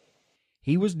situation.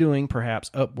 He was doing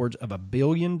perhaps upwards of $1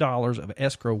 billion of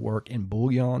escrow work in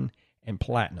bullion and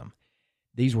platinum.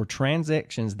 These were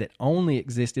transactions that only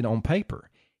existed on paper.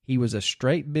 He was a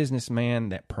straight businessman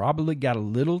that probably got a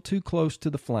little too close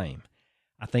to the flame.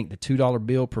 I think the $2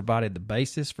 bill provided the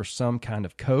basis for some kind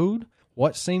of code.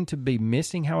 What seemed to be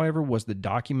missing, however, was the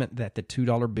document that the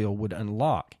 $2 bill would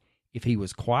unlock. If he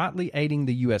was quietly aiding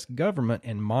the U.S. government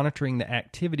and monitoring the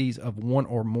activities of one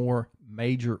or more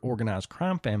major organized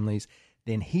crime families,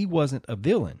 then he wasn't a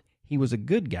villain. He was a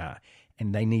good guy,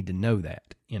 and they need to know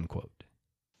that," end quote.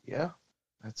 Yeah,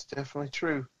 that's definitely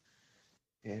true.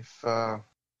 If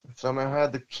someone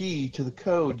had the key to the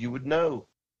code, you would know.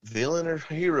 Villain or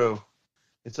hero,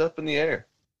 it's up in the air.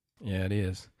 Yeah, it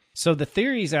is. So the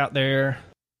theories out there,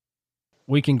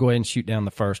 we can go ahead and shoot down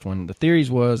the first one. The theories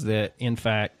was that, in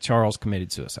fact, Charles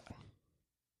committed suicide.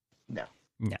 No,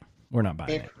 we're not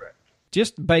buying incorrect. it.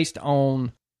 Just based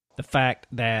on the fact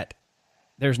that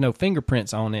there's no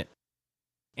fingerprints on it.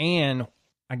 And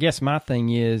I guess my thing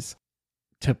is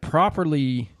to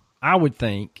properly, I would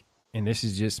think, and this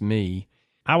is just me,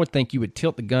 I would think you would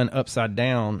tilt the gun upside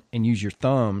down and use your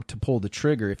thumb to pull the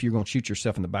trigger if you're going to shoot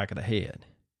yourself in the back of the head.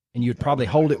 And you'd probably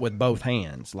hold it with both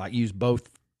hands, like use both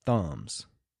thumbs.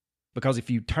 Because if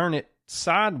you turn it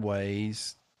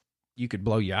sideways, you could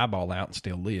blow your eyeball out and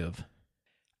still live.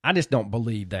 I just don't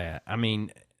believe that. I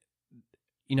mean,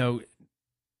 you know,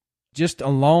 just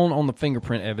alone on the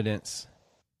fingerprint evidence,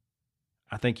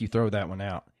 I think you throw that one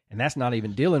out. And that's not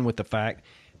even dealing with the fact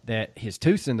that his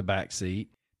tooth's in the back seat.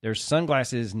 There's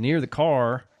sunglasses near the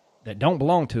car that don't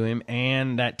belong to him,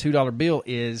 and that $2 bill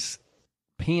is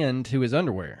pinned to his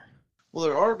underwear. Well,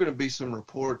 there are going to be some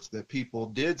reports that people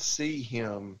did see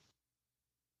him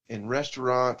in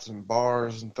restaurants and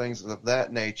bars and things of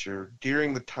that nature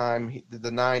during the time,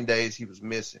 the 9 days he was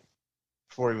missing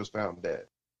before he was found dead.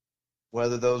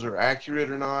 Whether those are accurate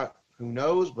or not, who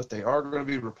knows, but they are going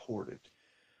to be reported.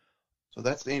 So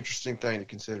that's the interesting thing to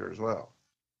consider as well.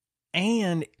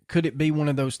 And could it be one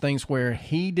of those things where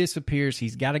he disappears,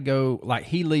 he's got to go, like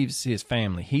he leaves his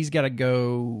family, he's got to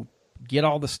go get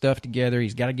all the stuff together,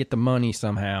 he's got to get the money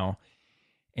somehow,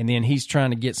 and then he's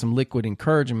trying to get some liquid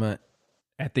encouragement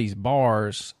at these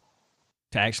bars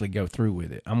to actually go through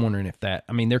with it. I'm wondering if that,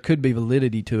 I mean, there could be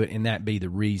validity to it and that be the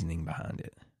reasoning behind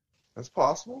it. That's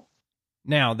possible.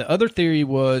 Now, the other theory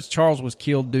was Charles was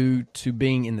killed due to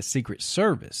being in the Secret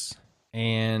Service.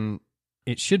 And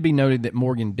it should be noted that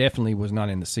Morgan definitely was not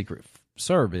in the Secret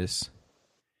Service.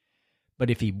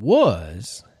 But if he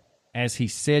was, as he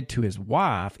said to his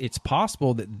wife, it's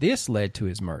possible that this led to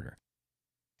his murder.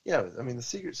 Yeah, I mean, the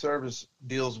Secret Service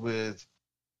deals with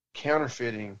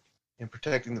counterfeiting and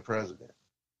protecting the president.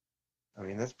 I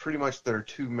mean, that's pretty much their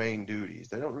two main duties.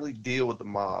 They don't really deal with the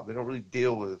mob. They don't really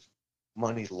deal with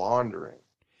money laundering.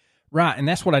 Right, and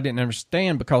that's what I didn't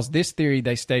understand, because this theory,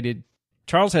 they stated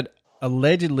Charles had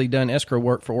allegedly done escrow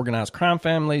work for organized crime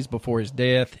families before his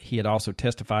death. He had also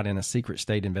testified in a secret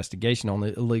state investigation on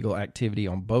the illegal activity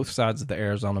on both sides of the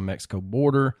Arizona-Mexico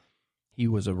border. He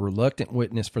was a reluctant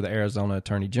witness for the Arizona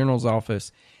Attorney General's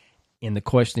office in the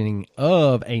questioning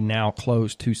of a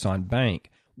now-closed Tucson bank.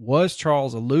 Was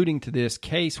Charles alluding to this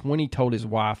case when he told his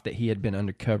wife that he had been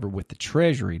undercover with the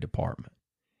Treasury Department?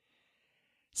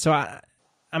 So,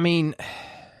 I mean,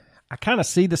 I kind of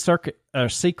see the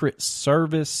Secret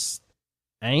Service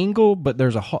angle, but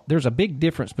there's a big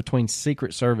difference between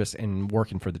Secret Service and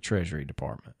working for the Treasury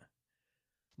Department.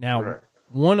 Now, Correct.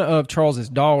 One of Charles's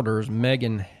daughters,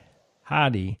 Megan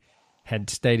Heidi, had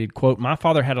stated, quote, "My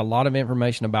father had a lot of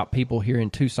information about people here in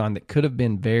Tucson that could have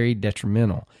been very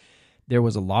detrimental. There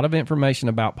was a lot of information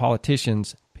about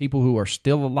politicians, people who are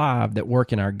still alive that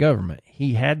work in our government.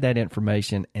 He had that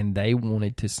information and they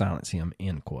wanted to silence him,"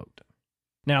 end quote.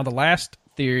 Now, the last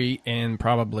theory, and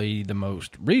probably the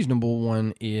most reasonable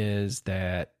one, is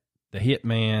that the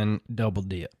hitman double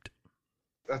dipped.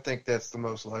 I think that's the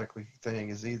most likely thing,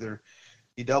 is either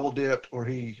he double dipped or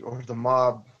the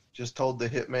mob just told the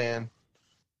hitman,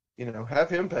 have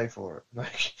him pay for it.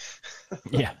 Like,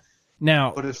 yeah.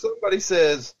 Now, but if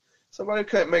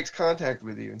somebody makes contact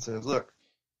with you and says, "Look,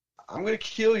 I'm going to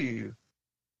kill you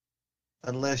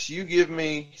unless you give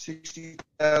me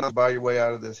 $60,000 to buy your way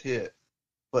out of this hit,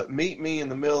 but meet me in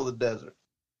the middle of the desert."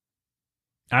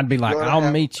 I'd be like,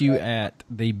 "I'll meet you at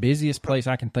the busiest place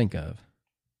I can think of."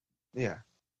 Yeah.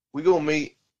 We're going to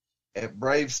meet at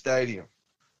Braves Stadium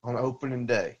on opening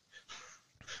day.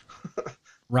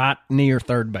 Right near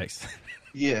third base.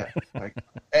 Yeah.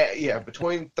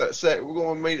 Between we're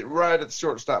going to meet it right at the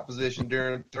shortstop position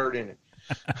during the third inning.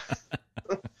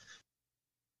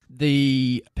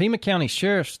 The Pima County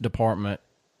Sheriff's Department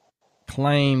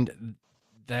claimed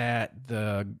that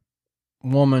the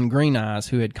woman, Green Eyes,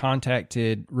 who had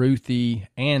contacted Ruthie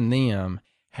and them,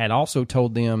 had also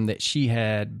told them that she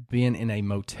had been in a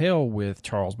motel with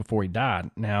Charles before he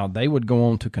died. Now, they would go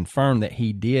on to confirm that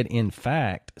he did, in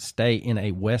fact, stay in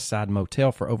a West Side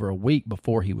motel for over a week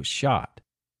before he was shot.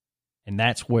 And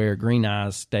that's where Green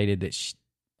Eyes stated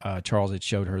that Charles had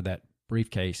showed her that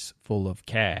briefcase full of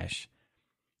cash.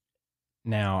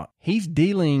 Now, he's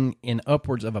dealing in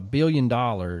upwards of $1 billion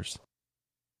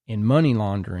in money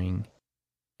laundering,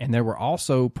 and there were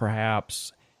also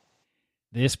perhaps,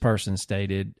 this person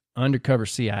stated, undercover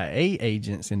CIA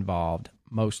agents involved,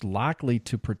 most likely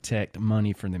to protect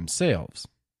money for themselves.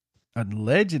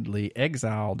 Allegedly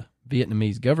exiled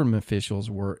Vietnamese government officials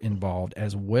were involved,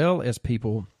 as well as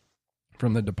people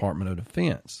from the Department of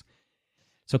Defense.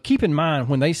 So keep in mind,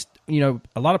 when they,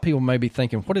 a lot of people may be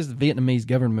thinking, what does the Vietnamese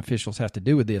government officials have to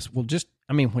do with this? Well,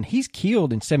 when he's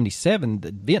killed in 1977,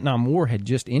 the Vietnam War had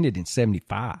just ended in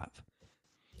 1975.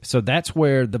 So that's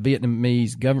where the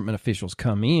Vietnamese government officials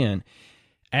come in.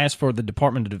 As for the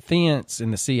Department of Defense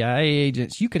and the CIA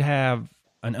agents, you could have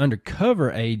an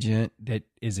undercover agent that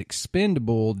is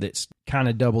expendable that's kind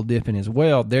of double dipping as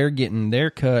well. They're getting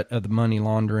their cut of the money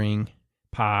laundering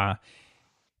pie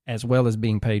as well as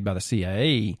being paid by the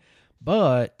CIA.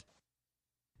 But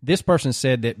this person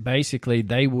said that basically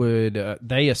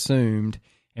they assumed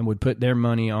and would put their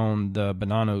money on the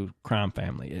Bonanno crime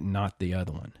family and not the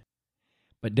other one.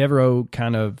 But Devereaux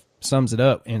kind of sums it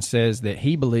up and says that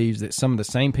he believes that some of the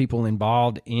same people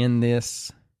involved in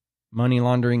this money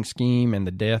laundering scheme and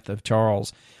the death of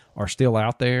Charles are still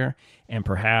out there, and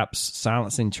perhaps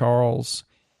silencing Charles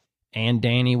and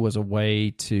Danny was a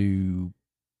way to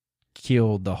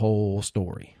kill the whole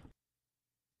story.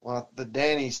 Well, the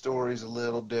Danny story's a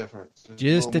little different.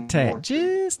 Just a tad.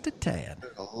 There's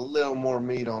a little more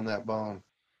meat on that bone.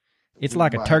 It's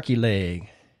like a turkey leg.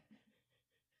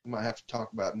 We might have to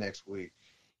talk about next week.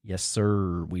 Yes,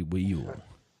 sir, we will.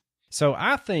 So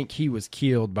I think he was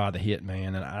killed by the hitman,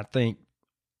 and I think,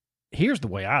 here's the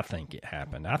way I think it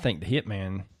happened. I think the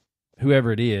hitman,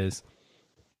 whoever it is,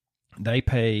 they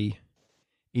pay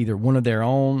either one of their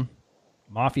own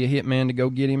mafia hitmen to go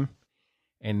get him,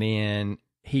 and then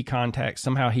he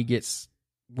gets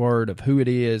word of who it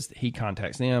is. He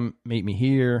contacts them, meet me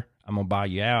here, I'm going to buy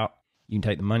you out. You can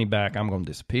take the money back, I'm going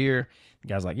to disappear. The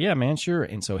guy's like, yeah, man, sure.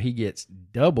 And so he gets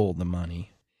double the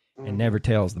money and never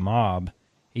tells the mob.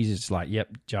 He's just like, yep,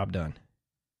 job done.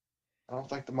 I don't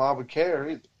think the mob would care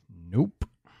either. Nope.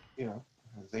 You know,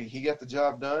 he got the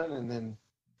job done, and then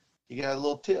he got a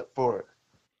little tip for it.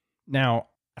 Now,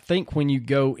 I think when you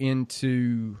get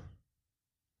into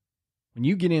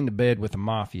bed with the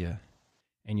mafia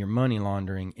and you're money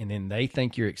laundering, and then they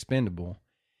think you're expendable,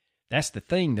 that's the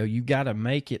thing, though. You got to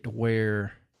make it to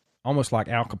where, almost like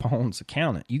Al Capone's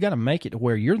accountant, you got to make it to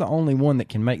where you're the only one that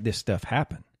can make this stuff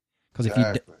happen. Because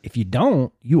if you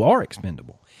don't, you are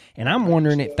expendable. And I'm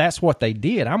wondering if that's what they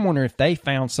did. I'm wondering if they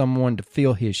found someone to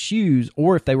fill his shoes,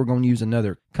 or if they were going to use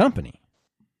another company.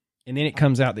 And then it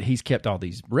comes out that he's kept all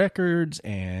these records,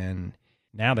 and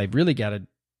now they've really got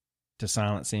to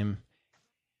silence him.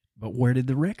 But where did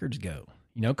the records go?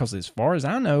 You know, because as far as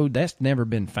I know, that's never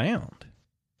been found.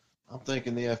 I'm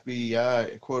thinking the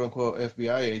FBI, quote-unquote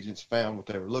FBI agents, found what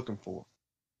they were looking for.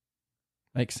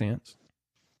 Makes sense.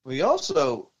 Well, he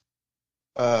also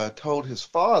told his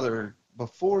father,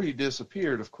 before he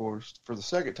disappeared, of course, for the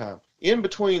second time, in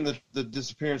between the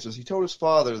disappearances, he told his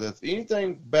father that if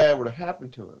anything bad were to happen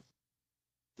to him,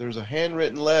 there's a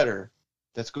handwritten letter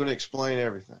that's going to explain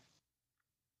everything.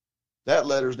 That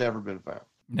letter's never been found.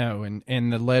 No,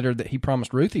 and the letter that he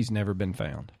promised Ruthie's never been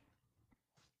found.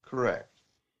 Correct.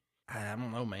 I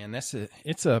don't know, man. This is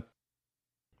a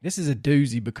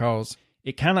doozy, because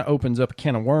it kind of opens up a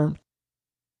can of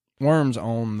worms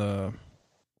on the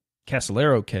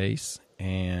Casolaro case,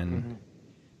 and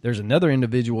there's another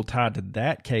individual tied to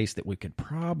that case that we could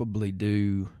probably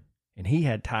do, and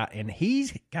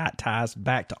he's got ties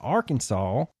back to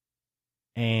Arkansas,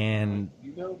 and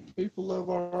you know, people love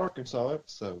our Arkansas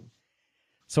episode.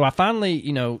 So I finally,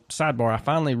 sidebar, I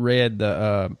finally read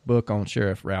the book on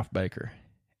Sheriff Ralph Baker,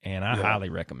 and I highly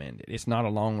recommend it. It's not a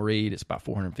long read. It's about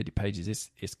 450 pages.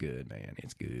 It's good, man.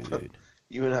 It's good.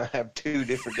 You and I have two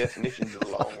different definitions of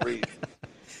a long read.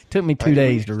 Took me 2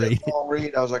 days to read. Long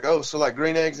read. I was like, oh, so like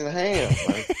green eggs and ham.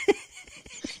 Like,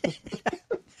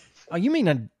 oh, you mean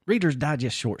a Reader's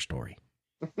Digest short story?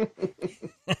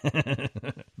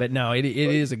 But no, it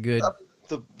is a good.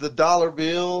 The dollar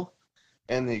bill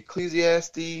and the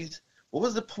Ecclesiastes. What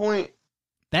was the point?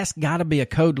 That's got to be a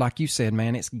code, like you said,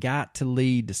 man. It's got to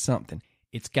lead to something.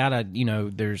 It's got to,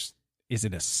 is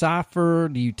it a cipher?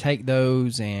 Do you take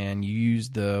those and you use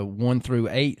the 1 through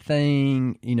 8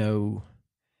 thing?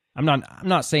 I'm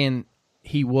not saying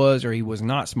he was or he was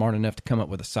not smart enough to come up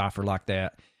with a cipher like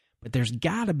that, but there's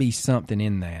got to be something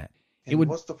in that.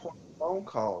 What's the point of phone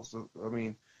calls? I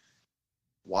mean,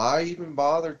 why even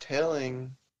bother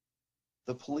telling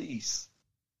the police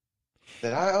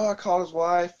that I called his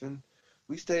wife and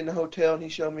we stayed in the hotel and he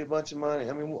showed me a bunch of money?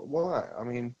 I mean, why? I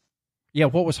mean, yeah,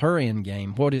 what was her end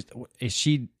game? Is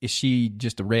she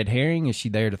just a red herring? Is she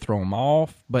there to throw him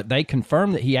off? But they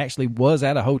confirmed that he actually was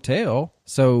at a hotel.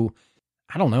 So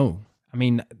I don't know. I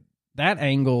mean, that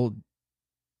angle,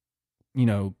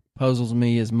 puzzles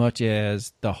me as much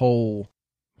as the whole,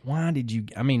 why did you,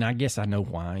 I mean, I guess I know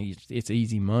why. It's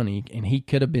easy money, and he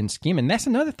could have been skimming. That's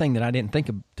another thing that I didn't think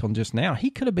of till just now. He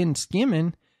could have been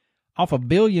skimming off $1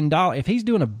 billion. If he's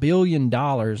doing $1 billion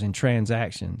in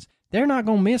transactions, they're not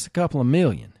going to miss a couple of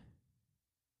million.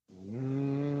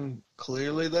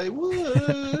 Clearly they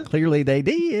would. Clearly they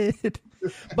did.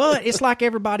 But it's like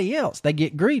everybody else. They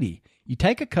get greedy. You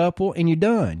take a couple and you're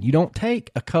done. You don't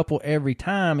take a couple every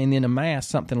time and then amass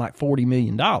something like $40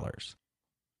 million.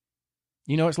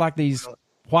 You know, it's like these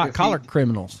white-collar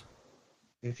criminals.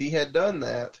 If he had done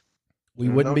that, we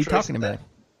wouldn't be talking about it.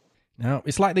 No,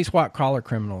 it's like these white-collar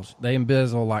criminals. They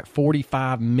embezzle like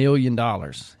 $45 million.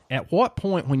 At what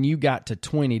point when you got to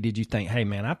 20 did you think, hey,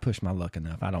 man, I pushed my luck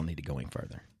enough. I don't need to go any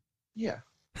further? Yeah.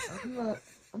 I'm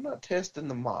not testing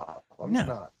the mob. I'm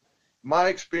not. My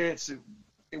experience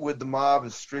with the mob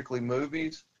is strictly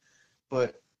movies,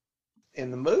 but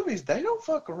in the movies, they don't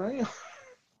fuck around.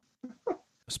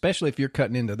 Especially if you're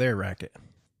cutting into their racket.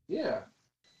 Yeah.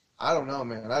 I don't know,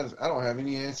 man. I don't have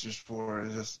any answers for it.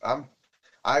 It's just,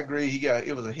 I agree.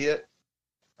 It was a hit.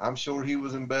 I'm sure he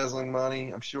was embezzling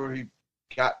money. I'm sure he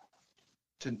got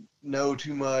to know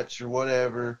too much or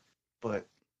whatever, but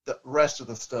the rest of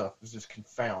the stuff is just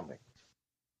confounding.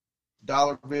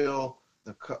 Dollar bill,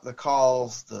 the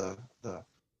calls, the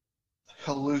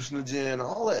hallucinogen,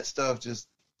 all that stuff, just,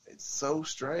 it's so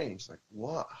strange. Like,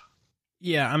 what?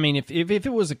 Yeah, I mean, if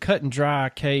it was a cut and dry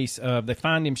case of they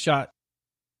find him shot,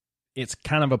 it's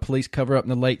kind of a police cover up in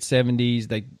the late 70s.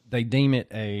 They deem it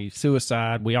a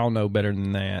suicide. We all know better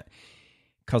than that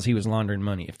because he was laundering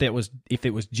money. If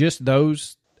it was just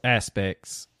those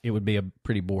aspects, it would be a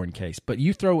pretty boring case. But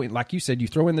you throw in, like you said, you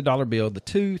throw in the dollar bill, the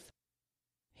tooth.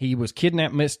 He was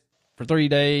kidnapped, missed for 3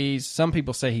 days. Some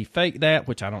people say he faked that,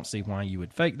 which I don't see why you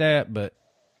would fake that. But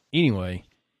anyway.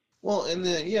 Well, and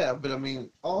then, yeah, but I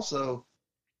mean, also,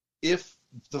 if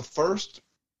the first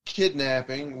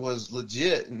kidnapping was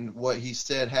legit and what he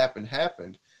said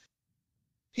happened,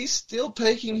 he's still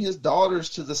taking his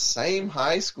daughters to the same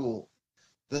high school,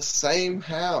 the same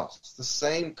house, the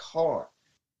same car.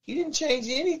 He didn't change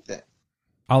anything.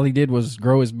 All he did was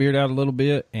grow his beard out a little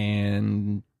bit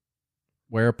and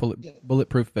wear a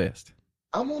bulletproof vest.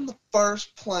 I'm on the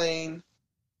first plane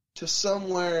to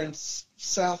somewhere in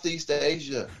Southeast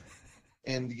Asia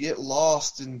and get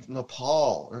lost in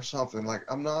Nepal or something. Like,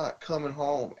 I'm not coming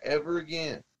home ever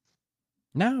again.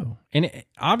 No. And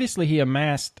obviously he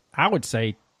amassed, I would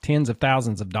say, tens of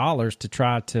thousands of dollars to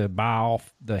try to buy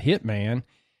off the hitman.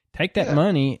 Take that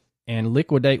money and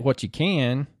liquidate what you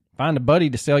can. Find a buddy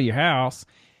to sell your house.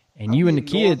 And you and the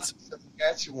kids.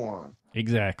 Saskatchewan.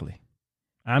 Exactly.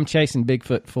 I'm chasing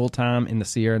Bigfoot full time in the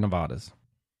Sierra Nevadas.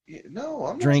 Yeah, no,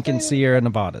 I'm not drinking Sierra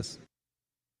Nevadas.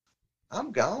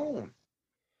 I'm gone.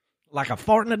 Like a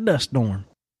fart in a dust storm.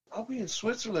 I'll be in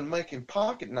Switzerland making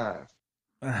pocket knives.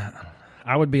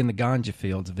 I would be in the ganja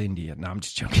fields of India. No, I'm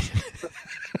just joking.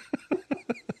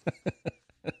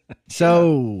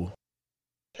 So,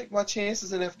 take my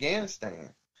chances in Afghanistan.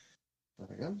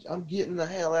 I'm getting the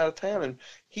hell out of town, and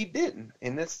he didn't.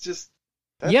 And that's just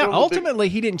ultimately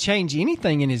he didn't change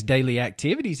anything in his daily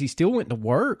activities. He still went to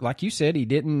work, like you said. He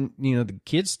didn't. The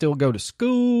kids still go to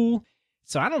school.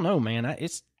 So I don't know, man.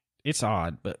 It's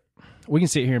odd, but we can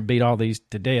sit here and beat all these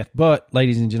to death. But,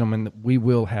 ladies and gentlemen, we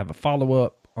will have a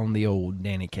follow-up on the old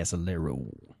Danny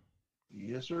Casolaro.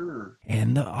 Yes, sir.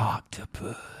 And the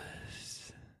octopus.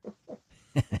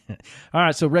 All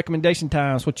right, so recommendation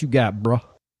times. What you got, bro?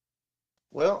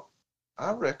 Well,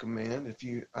 I recommend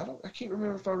I can't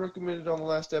remember if I recommended it on the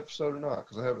last episode or not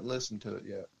because I haven't listened to it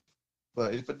yet.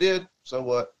 But if I did, so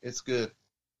what? It's good.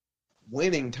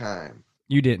 Winning Time.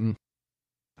 You didn't.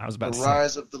 I was about to say. The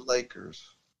Rise of the Lakers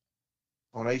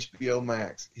on HBO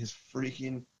Max is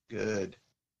freaking good.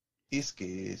 It's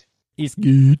good. It's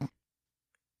good.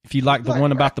 If you like the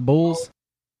one about the Bulls.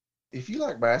 If you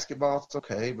like basketball, it's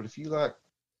okay. But if you like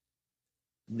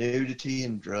nudity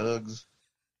and drugs,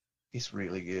 it's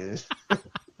really good.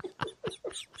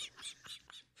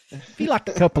 If you like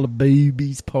a couple of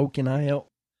boobies poking out.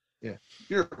 Yeah. If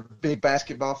you're a big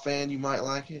basketball fan, you might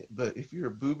like it. But if you're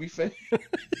a booby fan,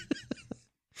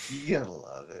 you're going to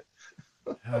love it.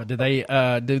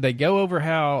 Do they go over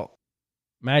how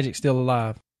Magic's still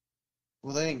alive?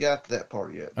 Well, they ain't got to that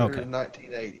part yet. They're in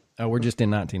 1980. Oh, we're just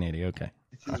in 1980. Okay.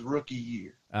 It's his rookie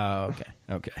year. Oh,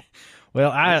 okay.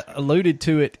 Well, I alluded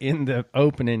to it in the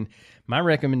opening. My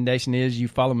recommendation is you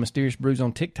follow Mysterious Brews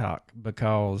on TikTok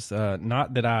because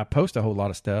not that I post a whole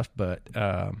lot of stuff, but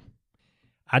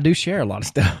I do share a lot of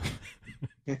stuff.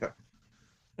 Yeah.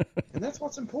 And that's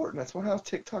what's important. That's how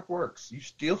TikTok works. You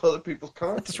steal other people's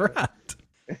content. That's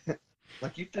right.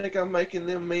 Like, you think I'm making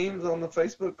them memes on the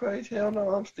Facebook page? Hell no,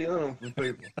 I'm stealing them from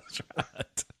people. That's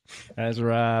right. That's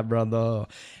right, brother.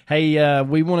 Hey,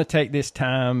 we want to take this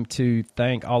time to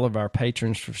thank all of our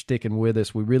patrons for sticking with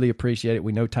us. We really appreciate it.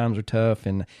 We know times are tough,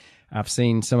 and I've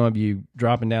seen some of you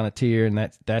dropping down a tier,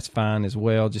 and that's fine as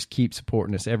well. Just keep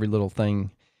supporting us. Every little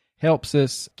thing helps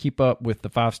us. Keep up with the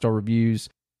 5-star reviews.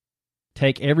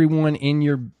 Take everyone in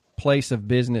your place of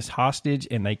business hostage,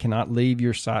 and they cannot leave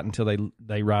your site until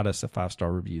they write us a 5-star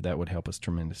review. That would help us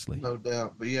tremendously. No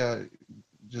doubt. But yeah,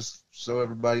 just so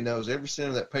everybody knows, every cent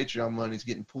of that Patreon money is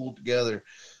getting pulled together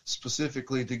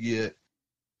specifically to get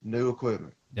new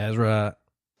equipment. That's right.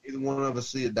 Neither one of us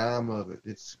see a dime of it.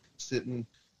 It's sitting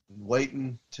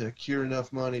waiting to accrue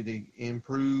enough money to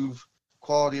improve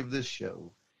quality of this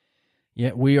show.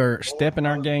 Yeah, we are stepping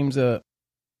our games up.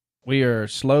 We are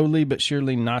slowly but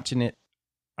surely notching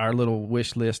our little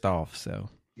wish list off. So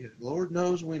yeah, Lord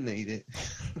knows we need it.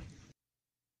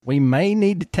 We may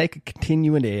need to take a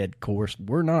continuing ed course.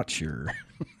 We're not sure.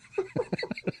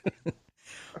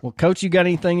 Well, Coach, you got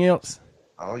anything else?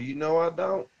 Oh, you know I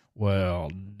don't.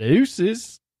 Well,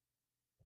 deuces.